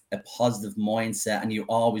have a positive mindset and you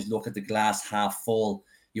always look at the glass half full,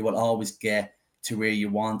 you will always get to where you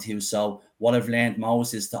want to. So what I've learned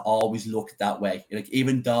most is to always look that way.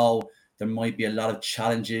 Even though there might be a lot of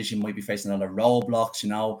challenges, you might be facing a lot of roadblocks,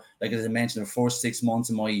 as I mentioned, the first 6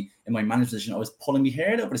 months in my management position, I was pulling my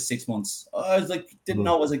hair out over the 6 months. I was didn't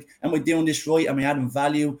know, I was like, am I doing this right? Am I adding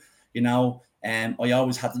value? And I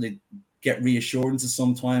always had to get reassurances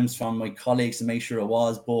sometimes from my colleagues to make sure it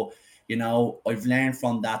was. But, I've learned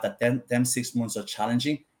from that them 6 months are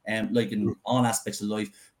challenging, in all aspects of life.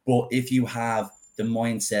 But if you have the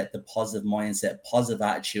mindset, the positive mindset, positive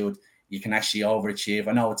attitude, you can actually overachieve.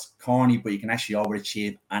 I know it's corny, but you can actually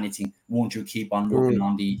overachieve anything once you keep on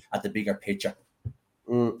looking at the bigger picture.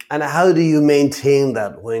 And how do you maintain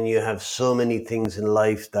that when you have so many things in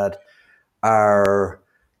life that are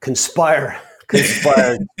conspire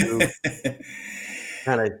to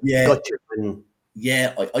kind of gut you?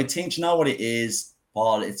 Yeah, I think what it is,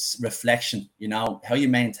 Paul. It's reflection. How you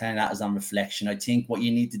maintain that is on reflection. I think what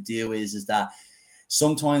you need to do is that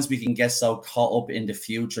sometimes we can get so caught up in the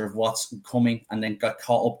future of what's coming and then got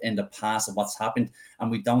caught up in the past of what's happened, and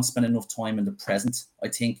we don't spend enough time in the present, I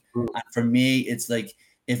think. And for me, it's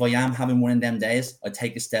if I am having one of them days, I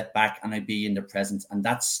take a step back and I be in the present. And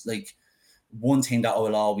that's one thing that I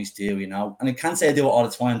will always do, And I can't say I do it all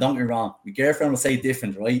the time. Don't get me wrong. My girlfriend will say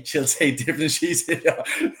different, right? She'll say different.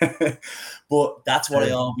 But that's what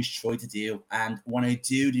I always try to do. And when I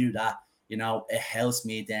do that, it helps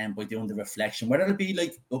me then by doing the reflection. Whether it'll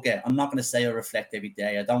be okay, I'm not going to say I reflect every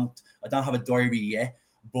day. I don't have a diary yet,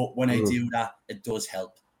 but when I do that, it does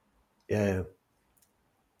help. Yeah.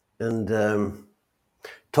 And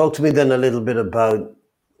talk to me then a little bit about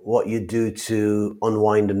what you do to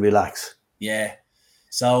unwind and relax. Yeah.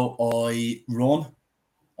 So I run,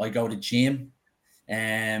 I go to the gym,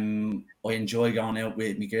 I enjoy going out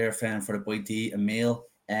with my girlfriend for a bite to eat a meal.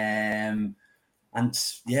 And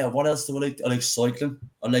yeah, what else do I like? I like cycling.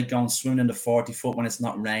 I like going swimming in the 40-foot when it's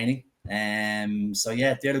not raining. So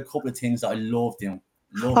yeah, there are a couple of things that I love doing.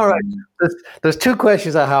 All right. There's two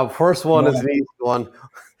questions I have. First one is an easy one.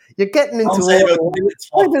 You're getting into water.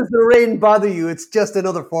 Why does the rain bother you? It's just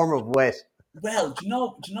another form of wet. Well, do you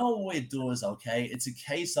know what it does? Okay, it's a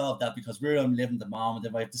case of that because where I'm living at the moment,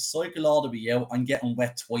 if I have to cycle all the way out, I'm getting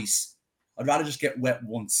wet twice. I'd rather just get wet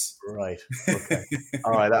once. Right. Okay.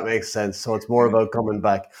 All right. That makes sense. So it's more about coming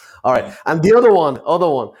back. All right. And the other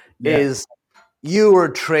one is you were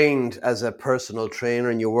trained as a personal trainer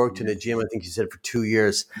and you worked in a gym, I think you said, for 2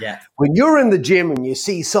 years. Yeah. When you're in the gym and you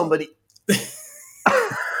see somebody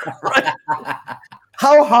Right?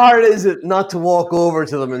 How hard is it not to walk over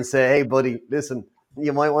to them and say, "Hey, buddy, listen,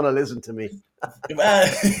 you might want to listen to me." Well,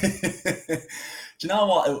 do you know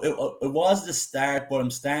what? It was the start, but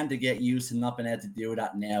I'm starting to get used to not being able to do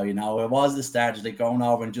that now. You know, it was the start, just like going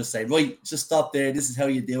over and just say, right, just stop there. This is how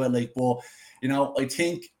you do it. Like, but you know, I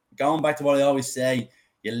think going back to what I always say,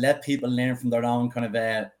 you let people learn from their own kind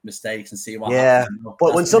of mistakes and see what Yeah, happens. You know? but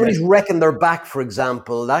That's when somebody's wrecking their back, for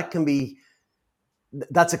example, that could be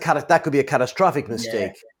a catastrophic yeah,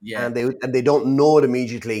 mistake, yeah, and they don't know it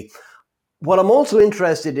immediately. What I'm also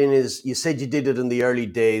interested in is you said you did it in the early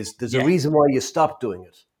days. There's a yeah. reason why you stopped doing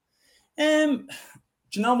it. Do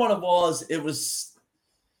you know what it was? It was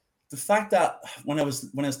the fact that when I was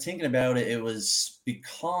thinking about it, it was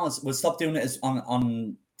because we'll stop doing it as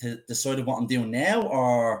on to decide what I'm doing now,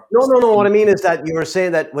 or No. What I mean is that you were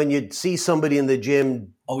saying that when you see somebody in the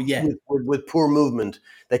gym oh yeah, with poor movement,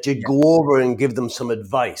 that you'd yeah, go over and give them some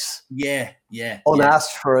advice, yeah, yeah, yeah,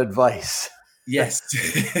 unasked for advice. yes.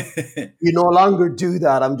 You no longer do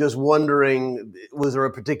that. I'm just wondering, was there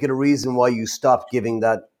a particular reason why you stopped giving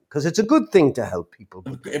that? Because it's a good thing to help people,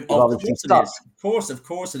 but you've Of obviously course it is. stopped. Of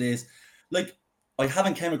course it is. Like I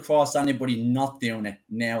haven't came across anybody not doing it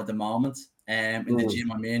now at the moment. In the Mm,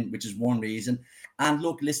 gym I'm in, which is one reason. And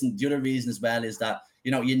look, listen, the other reason as well is that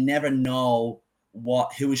you never know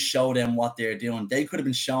who is showing them what they're doing. They could have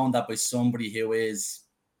been shown that by somebody who is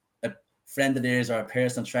a friend of theirs or a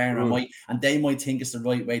personal trainer, mm, and they might think it's the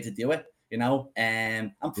right way to do it.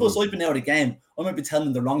 And plus, mm. I've been out of the game. I might be telling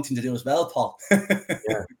them the wrong thing to do as well, Paul.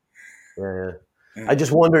 Yeah, yeah. I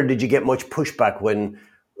just wondered, did you get much pushback when,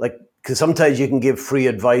 like, because sometimes you can give free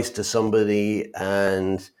advice to somebody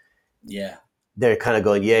and Yeah. they're kind of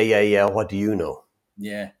going, yeah. What do you know?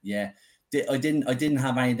 Yeah, yeah. I didn't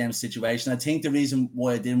have any of them situations. I think the reason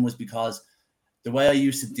why I didn't was because the way I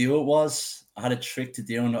used to do it was I had a trick to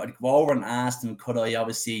doing it. I'd go over and ask them, could I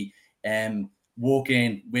obviously walk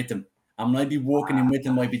in with them? And when I'd be walking in with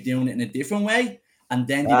them, I'd be doing it in a different way. And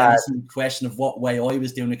then they'd Ah, ask me a question of what way I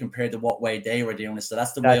was doing it compared to what way they were doing it. So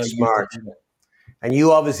that's the way I that's used to smart. do it. And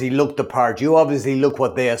you obviously look the part. You obviously look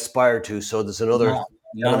what they aspire to. So there's another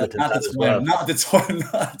No, element to not that the as time. well. Not the time.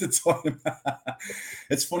 Not the time.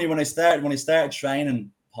 It's funny when I started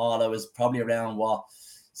training, Paul, I was probably around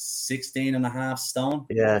 16 and a half stone.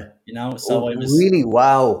 Yeah. So Oh, I was really?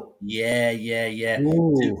 Wow. yeah.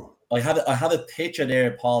 Ooh. I have a picture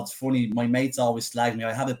there, Paul. It's funny. My mates always slag me.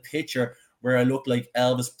 I have a picture where I look like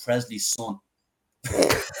Elvis Presley's son.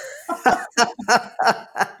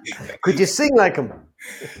 Could you sing like him?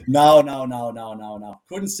 No.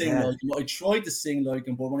 Couldn't sing Yeah. like him. I tried to sing like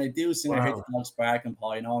him, but when I do sing, I hit Wow. the dog sparking,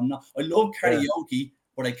 Paul. I'm not. I love Yeah. karaoke,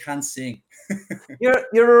 but I can't sing. You're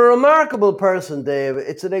a remarkable person, Dave.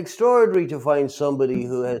 It's an extraordinary to find somebody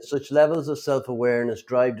who has such levels of self-awareness,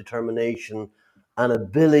 drive, determination, and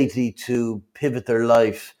ability to pivot their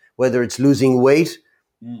life, whether it's losing weight,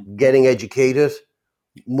 Mm, getting educated,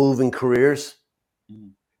 moving careers,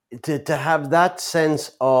 mm, to have that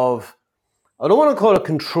sense of, I don't want to call it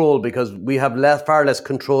control because we have far less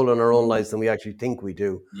control in our own mm. lives than we actually think we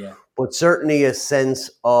do, Yeah. but certainly a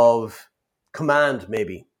sense of command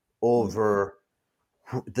maybe Mm, over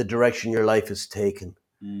the direction your life is taken.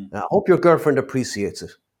 mm. I hope your girlfriend appreciates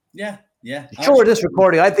it. Yeah. Show her this Absolutely.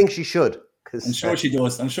 recording. I think she should. I'm Because sure she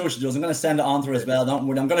does. I'm going to send it on to her as well. Don't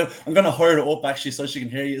worry. I'm gonna hire her up actually so she can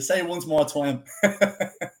hear you. Say it once more time.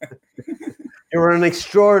 you're an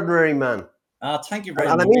extraordinary man. Thank you And,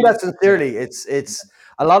 very and I much. mean that Yeah. sincerely. It's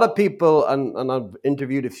a lot of people, and I've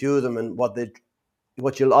interviewed a few of them, and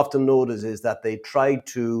what you'll often notice is that they try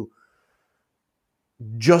to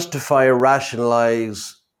justify or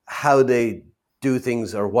rationalize how they do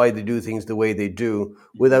things or why they do things the way they do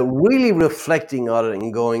Mhm, without really reflecting on it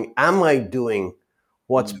and going, am I doing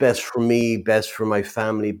what's mm, best for me, best for my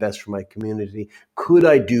family, best for my community? Could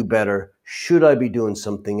I do better? Should I be doing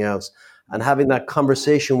something else? And mm. having that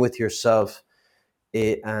conversation with yourself,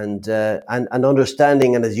 and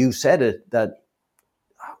understanding, and as you said it, that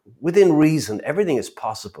within reason, everything is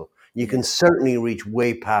possible. You Yeah. can certainly reach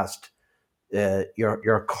way past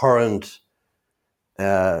your current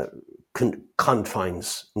uh,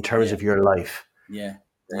 confines in terms Yeah. of your life. Yeah.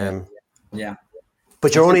 Yeah. Um, Yeah.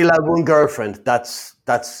 but I you're think only allowed one girlfriend. That's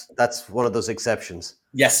one of those exceptions.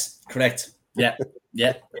 yes, correct. Yeah.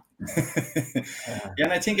 Yeah. Yeah,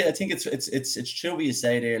 and I think it's true what you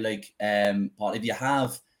say there. Like, Paul, if you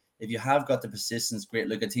have got the persistence, great.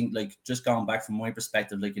 Like, I think, like, just going back from my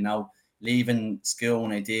perspective, like, leaving school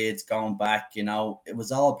when I did, going back, it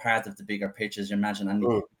was all part of the bigger picture, as you imagine. And you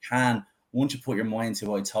Mm, can, once you put your mind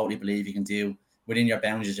to it, I totally believe you can do within your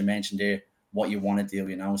boundaries you mentioned there. what you want to do,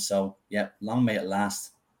 you know. So yeah, long may it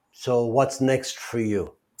last. So what's next for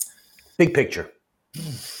you? Big picture.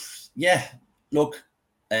 Yeah, look,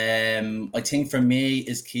 I think for me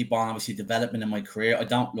is keep on obviously developing in my career. I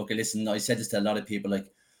don't look. Listen, I said this to a lot of people. Like,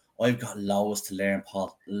 I've got loads to learn,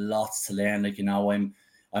 Paul. Lots to learn. Like, you know, I'm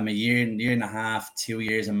a year and a half, 2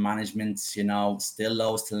 years in management. You know, still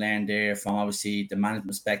loads to learn there from obviously the management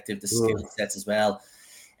perspective, the skill sets as well.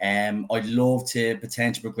 I'd love to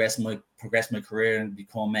potentially progress my career and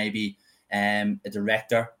become maybe a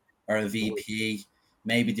director or a VP.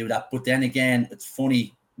 Maybe do that. But then again, it's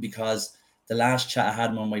funny because the last chat I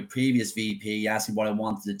had with my previous VP, he asked me what I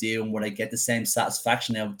wanted to do and would I get the same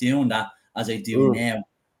satisfaction of doing that as I do now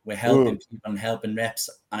with helping people and helping reps,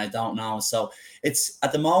 and I don't know. So it's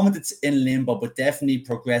at the moment it's in limbo, but definitely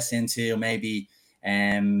progress into maybe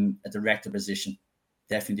a director position.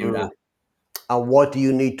 Definitely do that. And what do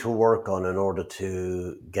you need to work on in order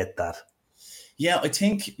to get that? Yeah, I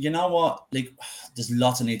think, you know what, like, there's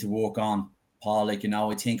lots I need to work on, Paul. Like, you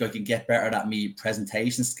know, I think I can get better at me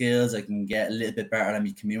presentation skills. I can get a little bit better at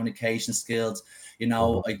me communication skills. You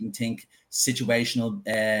know, I can think situational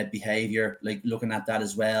behavior, like looking at that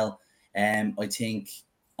as well. I think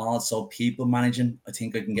also people managing. I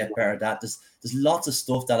think I can get better at that. There's lots of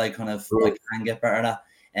stuff that I can get better at.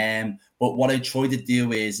 But what I try to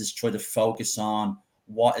do is try to focus on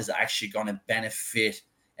what is actually going to benefit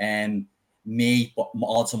me, but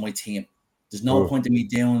also my team. There's no point in me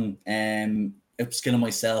doing upskilling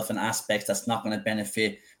myself in aspects that's not going to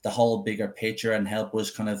benefit the whole bigger picture and help us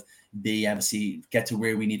kind of be obviously get to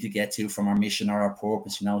where we need to get to from our mission or our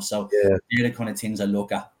purpose, you know. So they're the kind of things I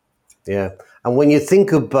look at. Yeah. And when you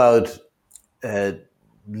think about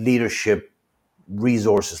leadership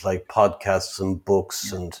resources like podcasts and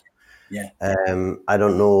books and I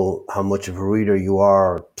don't know how much of a reader you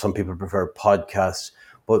are. Some people prefer podcasts,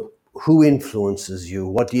 but who influences you?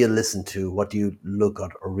 What do you listen to? What do you look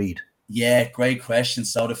at or read? Yeah, great question.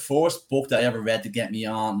 So the first book that I ever read to get me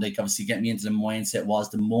on, like obviously get me into the mindset, was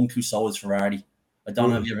The Monk Who Sold His Ferrari. I don't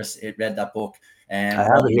know if you ever read that book. I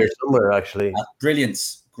have it here somewhere, actually. Brilliant.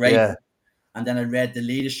 Great. Yeah. And then I read The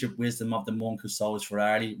Leadership Wisdom of the Monk Who Sold His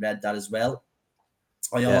Ferrari. Read that as well.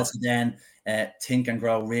 I also then Think and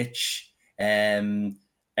Grow Rich,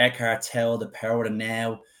 Eckhart Tolle, The Power of the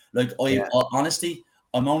Now. Like honestly,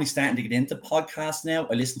 I'm only starting to get into podcasts now.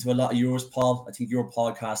 I listen to a lot of yours, Paul. I think your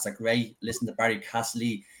podcasts are great. Listen to Barry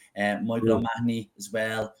Castley, Michael O'Mahony as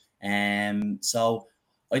well. So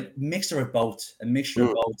a mixture of both.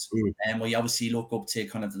 We obviously look up to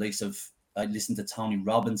kind of the likes of, I listen to Tony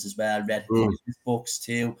Robbins as well, read his books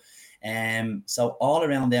too. So all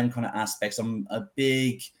around them kind of aspects. I'm a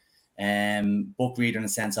big book reader in the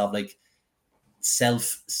sense of like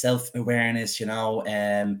self-awareness, you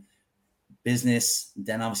know, business,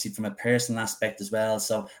 then obviously from a personal aspect as well.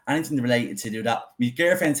 So anything related to do that. My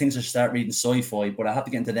girlfriend thinks I should start reading sci-fi, but I have to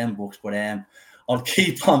get into them books. But I'll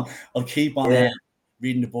keep on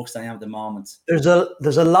reading the books I am at the moment. There's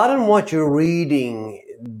a lot in what you're reading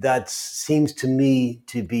that seems to me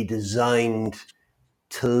to be designed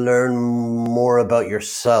to learn more about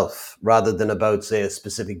yourself rather than about, say, a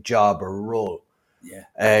specific job or role. Yeah.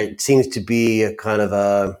 It seems to be a kind of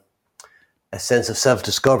a sense of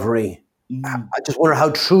self-discovery. I just wonder how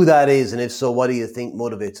true that is, and if so, what do you think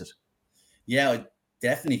motivates it? Yeah,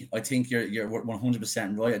 definitely. I think you're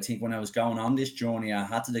 100% right. I think when I was going on this journey, I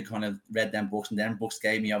had to kind of read them books, and then books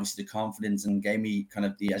gave me obviously the confidence and gave me kind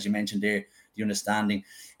of the, as you mentioned there, the understanding.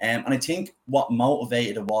 And I think what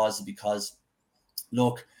motivated it was because,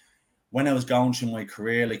 look, when I was going through my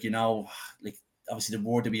career, like, you know, like obviously the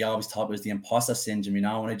word that we always talk about is the imposter syndrome, you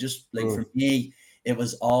know, and I just like for me, it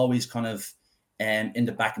was always kind of in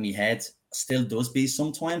the back of my head, still does be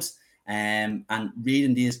sometimes. And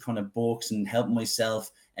reading these kind of books and helping myself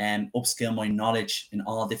upskill my knowledge in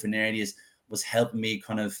all different areas was helping me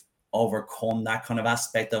kind of overcome that kind of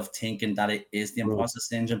aspect of thinking that it is the imposter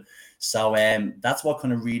syndrome. So that's what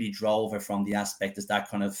kind of really drove it from the aspect, is that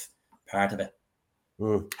kind of part of it.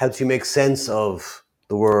 Helps you make sense of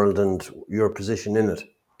the world and your position in it.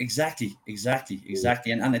 Exactly.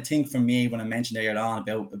 And I think for me, when I mentioned earlier on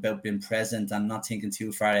about being present and not thinking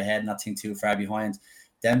too far ahead, not thinking too far behind,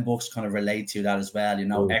 them books kind of relate to that as well. You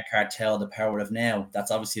know, Eckhart Tolle, The Power of Now. That's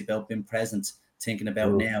obviously about being present, thinking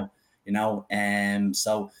about now. You know,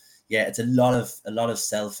 so yeah, it's a lot of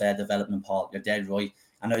self development, Paul. You're dead right.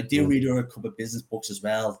 And I do read a couple of business books as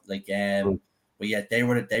well. Like, but yeah, they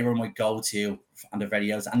were my go-to on the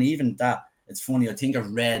very outs. And even that, it's funny. I think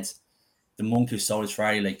I've read The Monk Who Sold His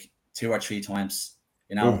Ferrari like 2 or 3 times.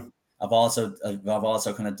 You know, I've also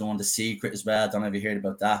kind of done The Secret as well. I don't know if you heard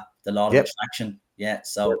about that. The Law of Attraction. Yeah.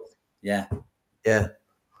 So Yeah. Yeah.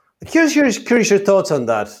 Curious your thoughts on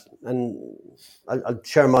that, and I'll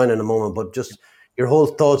share mine in a moment. But just your whole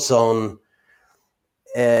thoughts on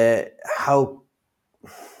how.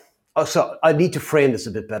 Oh, so I need to frame this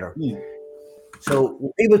a bit better. Mm. So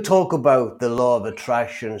when people talk about the law of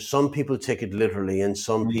attraction, some people take it literally, and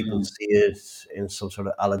some people see it in some sort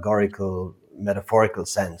of allegorical, metaphorical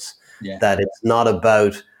sense. Yeah. That it's not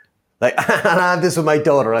about like. And I have this with my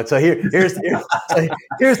daughter, right? So here's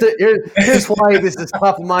why this is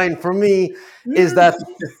top of mind for me is that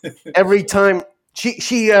every time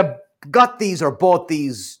she got these or bought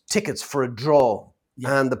these tickets for a draw,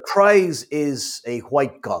 Yeah. and the prize is a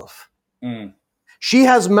white golf. Mm. She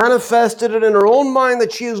has manifested it in her own mind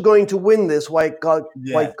that she is going to win this white golf,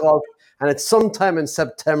 and it's sometime in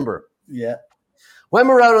September. Yeah. When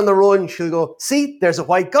we're out on the road, she'll go, see, there's a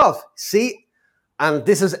white golf. See? And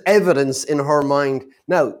this is evidence in her mind.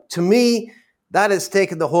 Now, to me, that has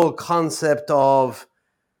taken the whole concept of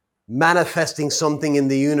manifesting something in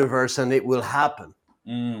the universe and it will happen.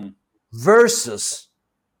 Versus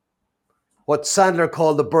what Sandler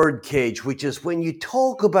called the bird cage, which is when you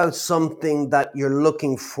talk about something that you're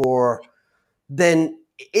looking for, then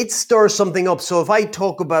it stirs something up. So if I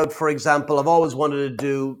talk about, for example, I've always wanted to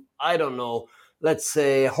do, I don't know, let's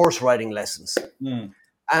say horse riding lessons.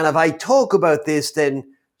 And if I talk about this, then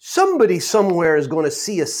somebody somewhere is going to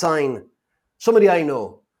see a sign, somebody I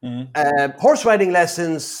know, horse riding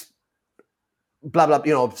lessons, blah,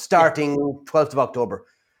 blah, starting 12th of October.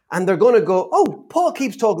 And they're going to go, oh, Paul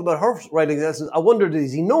keeps talking about horse riding lessons. I wonder,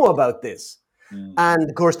 does he know about this? And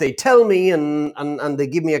of course, they tell me and they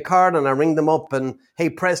give me a card and I ring them up and, hey,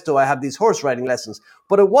 presto, I have these horse riding lessons.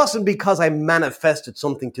 But it wasn't because I manifested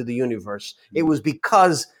something to the universe. It was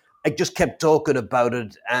because I just kept talking about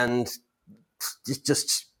it and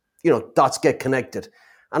just dots get connected.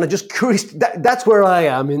 And I'm just curious, that's where I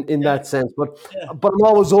am in that sense. But I'm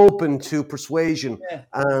always open to persuasion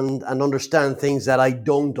and understand things that I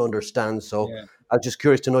don't understand. So I'm just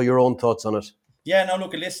curious to know your own thoughts on it. Yeah, no,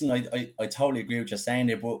 look, listen, I totally agree with you saying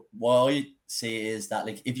there, but what I see is that,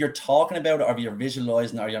 like, if you're talking about it or you're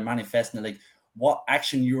visualizing it or you're manifesting it, like, what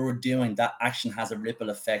action you're doing, that action has a ripple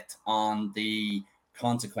effect on the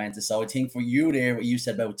consequences. So I think for you there, what you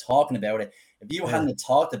said about talking about it, if you hadn't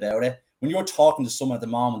talked about it, when you're talking to someone at the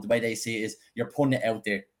moment, the way they see it is you're putting it out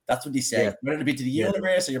there. That's what they say, whether it be to the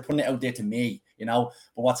universe or you're putting it out there to me, But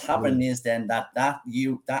what's happening is then that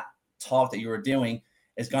talk that you were doing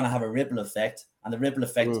is going to have a ripple effect, and the ripple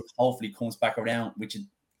effect hopefully comes back around, which,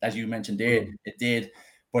 as you mentioned there, it did.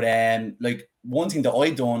 But like one thing that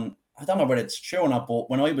I done, I don't know whether it's true or not, but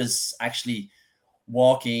when I was actually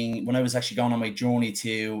going on my journey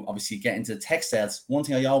to obviously get into tech sales, one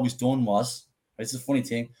thing I always done was, this is a funny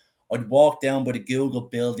thing, I'd walk down by the Google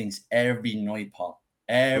buildings every night, Paul.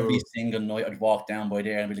 Every single night I'd walk down by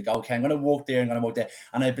there and be like, okay, I'm going to walk there, I'm going to walk there.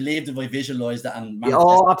 And I believed if I visualized that and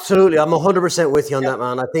absolutely. I'm 100% with you on that,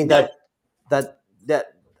 man. I think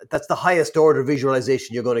that's the highest order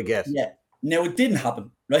visualization you're going to get. Yeah. Now, it didn't happen,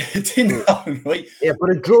 right? It didn't happen, right? Yeah, but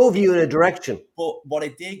it drove you in a direction. But what I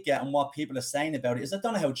did get and what people are saying about it is, I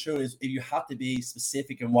don't know how true it is, if you have to be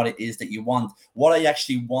specific in what it is that you want. What I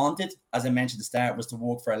actually wanted, as I mentioned at the start, was to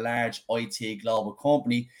work for a large IT global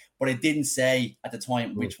company, but I didn't say at the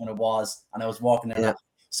time which one it was, and I was walking in that.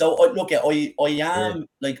 So, I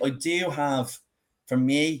do have, for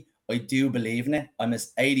me, I do believe in it. I'm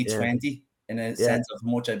 80-20 in a sense of how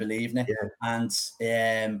much I believe in it. Yeah.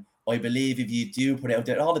 And I believe if you do put it out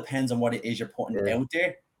there, it all depends on what it is you're putting out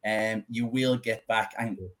there, and you will get back.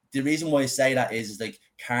 And the reason why I say that is like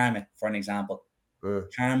karma, for an example.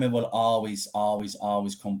 Karma will always, always,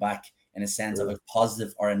 always come back in a sense of a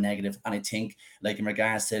positive or a negative. And I think, like in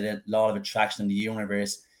regards to the law of attraction in the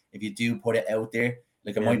universe, if you do put it out there,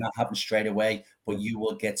 like it might not happen straight away, but you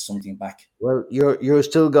will get something back. Well, you're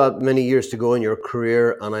still got many years to go in your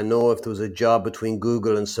career, and I know if there was a job between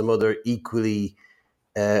Google and some other equally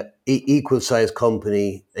equal sized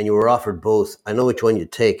company and you were offered both, I know which one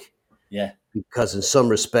you'd take. Yeah. Because in some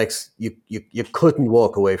respects you couldn't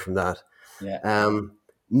walk away from that. Yeah.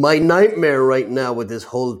 My nightmare right now with this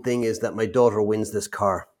whole thing is that my daughter wins this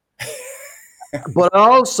car. But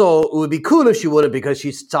also it would be cool if she would have, because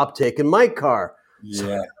she stopped taking my car.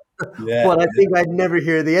 Yeah. But I think I'd never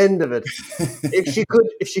hear the end of it. If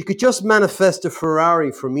she could just manifest a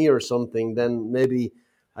Ferrari for me or something, then maybe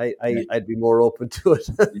I'd be more open to it.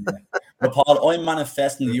 But Paul, I'm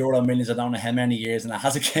manifesting the Euro Millions. I don't know how many years, and it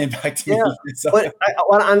hasn't came back to me. So. But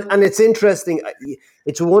and it's interesting.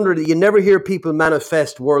 It's a wonder that you never hear people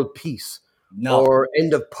manifest world peace or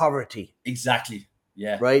end of poverty. Exactly.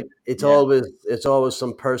 Yeah. right? Yeah. It's always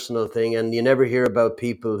some personal thing, and you never hear about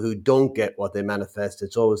people who don't get what they manifest.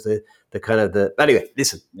 It's always the kind of the anyway.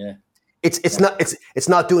 Listen, Yeah. Yeah. it's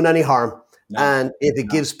not doing any harm, No. and if it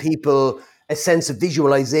No. gives people a sense of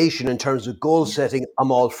visualization in terms of goal Yeah. setting,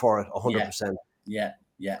 I'm all for it, Yeah. 100%. Yeah.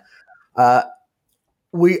 Yeah.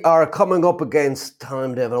 We are coming up against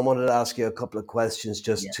time, Dave. I wanted to ask you a couple of questions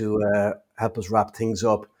just Yeah. to help us wrap things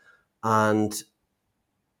up. And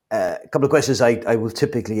a couple of questions I will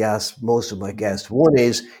typically ask most of my guests. One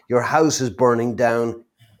is your house is burning down,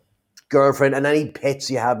 girlfriend, and any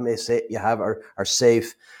pets you have are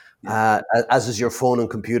safe, Yeah. as is your phone and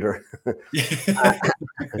computer. Yeah.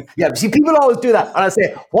 Yeah, see, people always do that. And I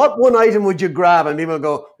say, what one item would you grab? And people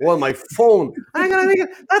go, well, my phone. And I'm going to think,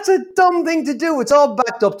 that's a dumb thing to do. It's all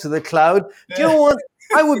backed up to the cloud. Do you know what?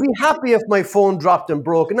 I would be happy if my phone dropped and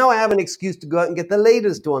broke. And now I have an excuse to go out and get the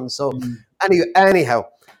latest one. So, Mm. anyhow,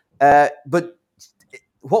 but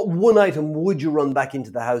what one item would you run back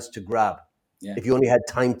into the house to grab Yeah. if you only had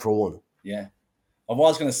time for one? Yeah. I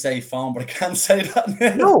was going to say phone, but I can't say that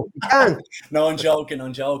now. No, you can't. No, I'm joking.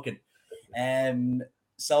 I'm joking.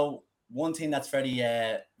 So one thing that's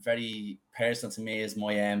very personal to me is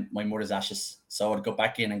my mother's ashes. So I'd go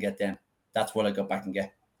back in and get them. That's what I go back and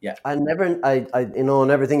get. Yeah. And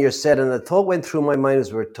everything you said, and the thought went through my mind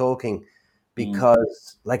as we were talking, Mm.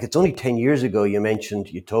 because like it's only 10 years ago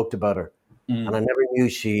you talked about her, and Mm. I never knew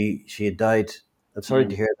she had died. I'm sorry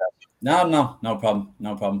to Mm. hear that. No problem.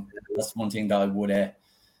 No problem. That's one thing that I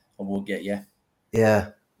would get. Yeah.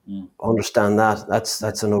 Yeah, Mm. understand that.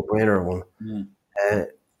 That's a no-brainer one. Mm. Uh,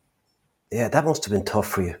 yeah, that must have been tough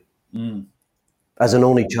for you Mm. as an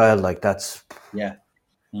only child. Like that's Yeah.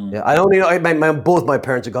 Mm. yeah. I only know both my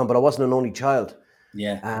parents are gone, but I wasn't an only child.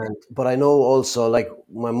 Yeah. But I know also, like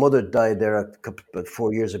my mother died there about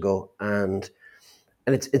 4 years ago, and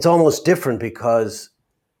it's almost different because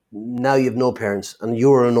now you've no parents and you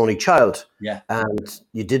were an only child, Yeah. and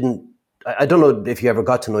you didn't. I don't know if you ever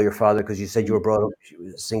got to know your father because you said you were brought up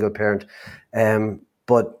a single parent,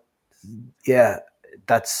 but yeah,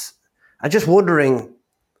 that's. I'm just wondering.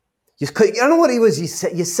 You I don't know what he was.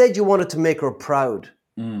 You said you wanted to make her proud.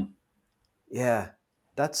 Mm. Yeah,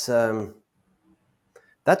 that's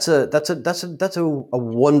that's a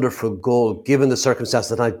wonderful goal given the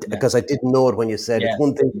circumstances. And Yeah. because I didn't know it when you said Yeah. it's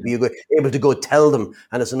one thing to be able to go tell them,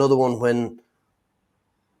 and it's another one when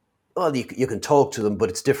well you can talk to them, but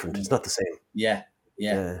it's different. It's not the same. Yeah.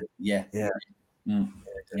 Yeah. Yeah, Yeah. yeah, Mm.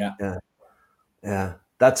 Yeah. yeah, yeah.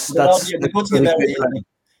 That's The that's good thing really about good. it is, like,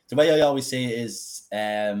 the way I always say it is,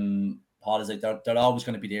 Paul, is like they're always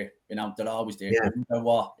going to be there. They're always there. Yeah, No matter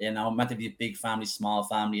what, it might be a big family, small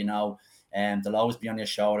family, and they'll always be on your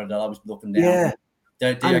shoulder. They'll always be looking down. yeah.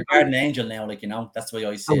 They're your guardian angel now, that's the way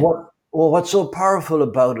I see And it. what's so powerful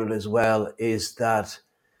about it as well is that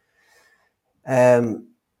um,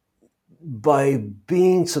 by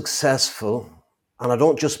being successful, and I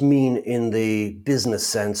don't just mean in the business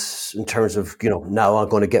sense in terms of, now I'm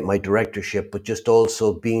going to get my directorship, but just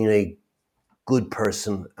also being a good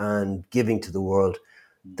person and giving to the world.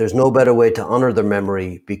 There's no better way to honor their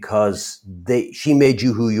memory because she made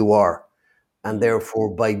you who you are. And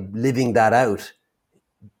therefore, by living that out,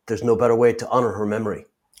 there's no better way to honor her memory.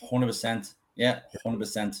 100%. Yeah,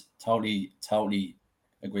 100%. Totally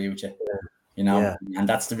agree with you. Yeah. And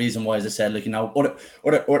that's the reason why, as I said,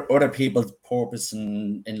 other people's purpose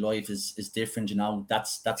in life is different.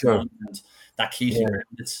 That's Sure. mine, and that keeps me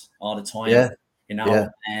grounded all the time. Yeah. Yeah.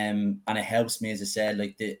 And it helps me, as I said,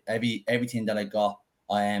 like everything that I got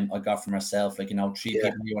for myself. Treat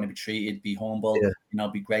people you want to be treated, be humble,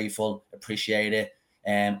 be grateful, appreciate it,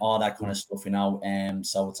 all that kind of stuff.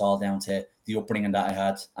 So it's all down to the upbringing that I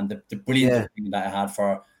had and the brilliant upbringing that I had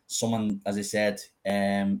for someone, as I said,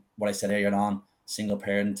 what I said earlier on, single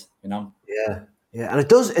parent. Yeah, and it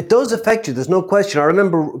does affect you. There's no question. I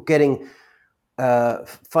remember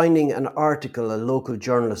finding an article a local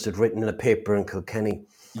journalist had written in a paper in Kilkenny,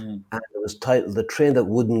 and it was titled "The Train That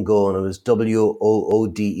Wouldn't Go," and it was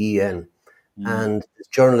Wooden. And this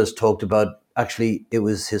journalist talked about, actually, it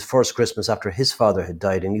was his first Christmas after his father had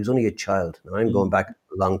died, and he was only a child. And I'm going back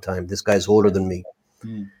a long time. This guy's older than me.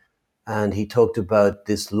 And he talked about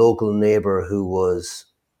this local neighbor who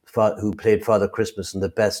played Father Christmas in the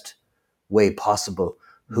best way possible,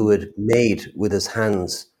 who had made with his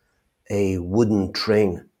hands a wooden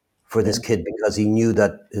train for this kid because he knew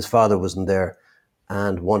that his father wasn't there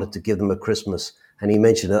and wanted to give them a Christmas. And he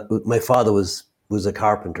mentioned that my father was a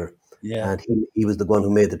carpenter, and he was the one who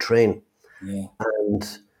made the train. Yeah.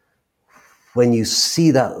 And when you see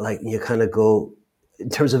that, like, you kind of go, in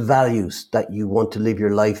terms of values that you want to live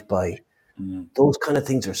your life by, those kind of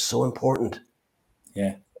things are so important.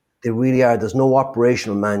 Yeah. They really are. There's no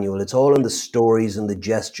operational manual. It's all in the stories and the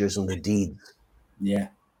gestures and the deeds. Yeah.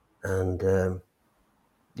 And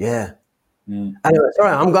yeah. Mm. Anyway,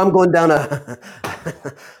 sorry, I'm going down a.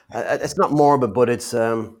 It's not morbid, but it's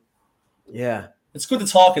yeah. It's good to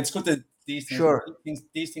talk. It's good to these things. Sure.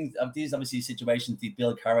 These obviously situations they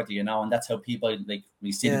build character, and that's how people like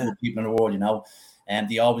we see the Yeah. good people in the world, and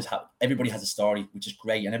they always have. Everybody has a story, which is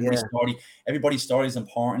great, and Yeah. everybody's story is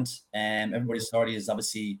important. Everybody's story is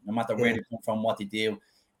obviously no matter where Yeah. they come from, what they do,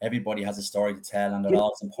 everybody has a story to tell, and they're You know,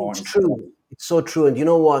 all as it's important as well. true. It's so true. And you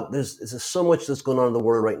know what? There's so much that's going on in the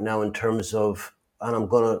world right now in terms of, and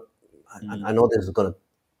I know this is gonna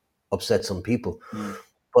upset some people, Mm,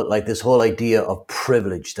 but like this whole idea of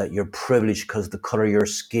privilege, that you're privileged because of the color of your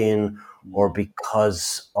skin or mm,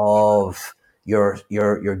 because of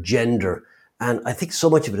your gender. And I think so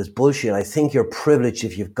much of it is bullshit. I think you're privileged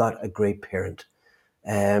if you've got a great parent.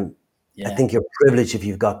 Um, I yeah. think you're privileged if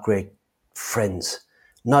you've got great friends.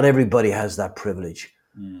 Not everybody has that privilege.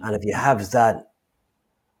 Mm, And if you have that,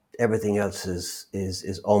 everything else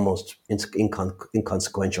is almost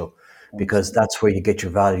inconsequential, because 100%. that's where you get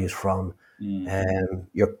your values from, Mm,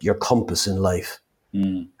 your compass in life.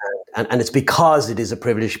 mm, And it's because it is a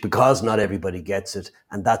privilege, because not everybody gets it,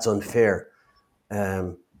 and that's unfair.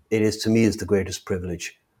 It is, to me, is the greatest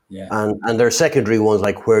privilege. yeah. And there are secondary ones,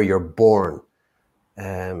 like where you're born,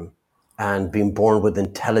 um, and being born with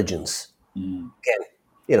intelligence. Mm,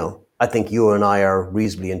 Again, I think you and I are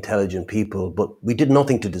reasonably intelligent people, but we did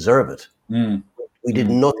nothing to deserve it. mm, We did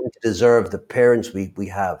mm. nothing to deserve the parents we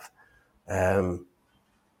have. Um,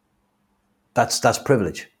 that's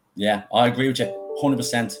privilege. Yeah, I agree with you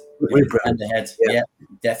 100%. You Real hit it on privilege. the head. Yeah. Yeah,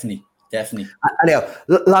 definitely, definitely. Anyhow,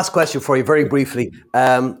 last question for you, very briefly.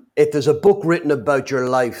 If there's a book written about your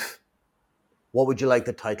life, what would you like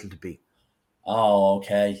the title to be? Oh,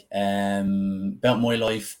 okay. About my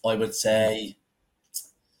life, I would say.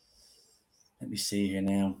 Let me see here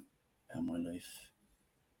now. About my life,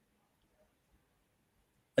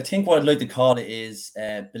 I think what I'd like to call it is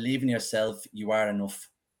believe in yourself. You are enough.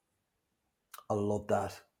 I love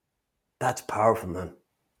that. That's powerful, man.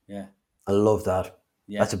 Yeah, I love that.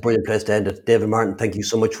 yeah. That's a brilliant place to end it. David Martin, thank you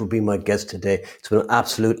so much for being my guest today. It's been an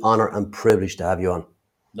absolute honor and privilege to have you on.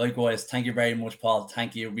 Likewise, thank you very much, Paul.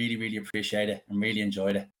 Thank you. Really, really appreciate it and really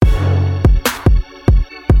enjoyed it.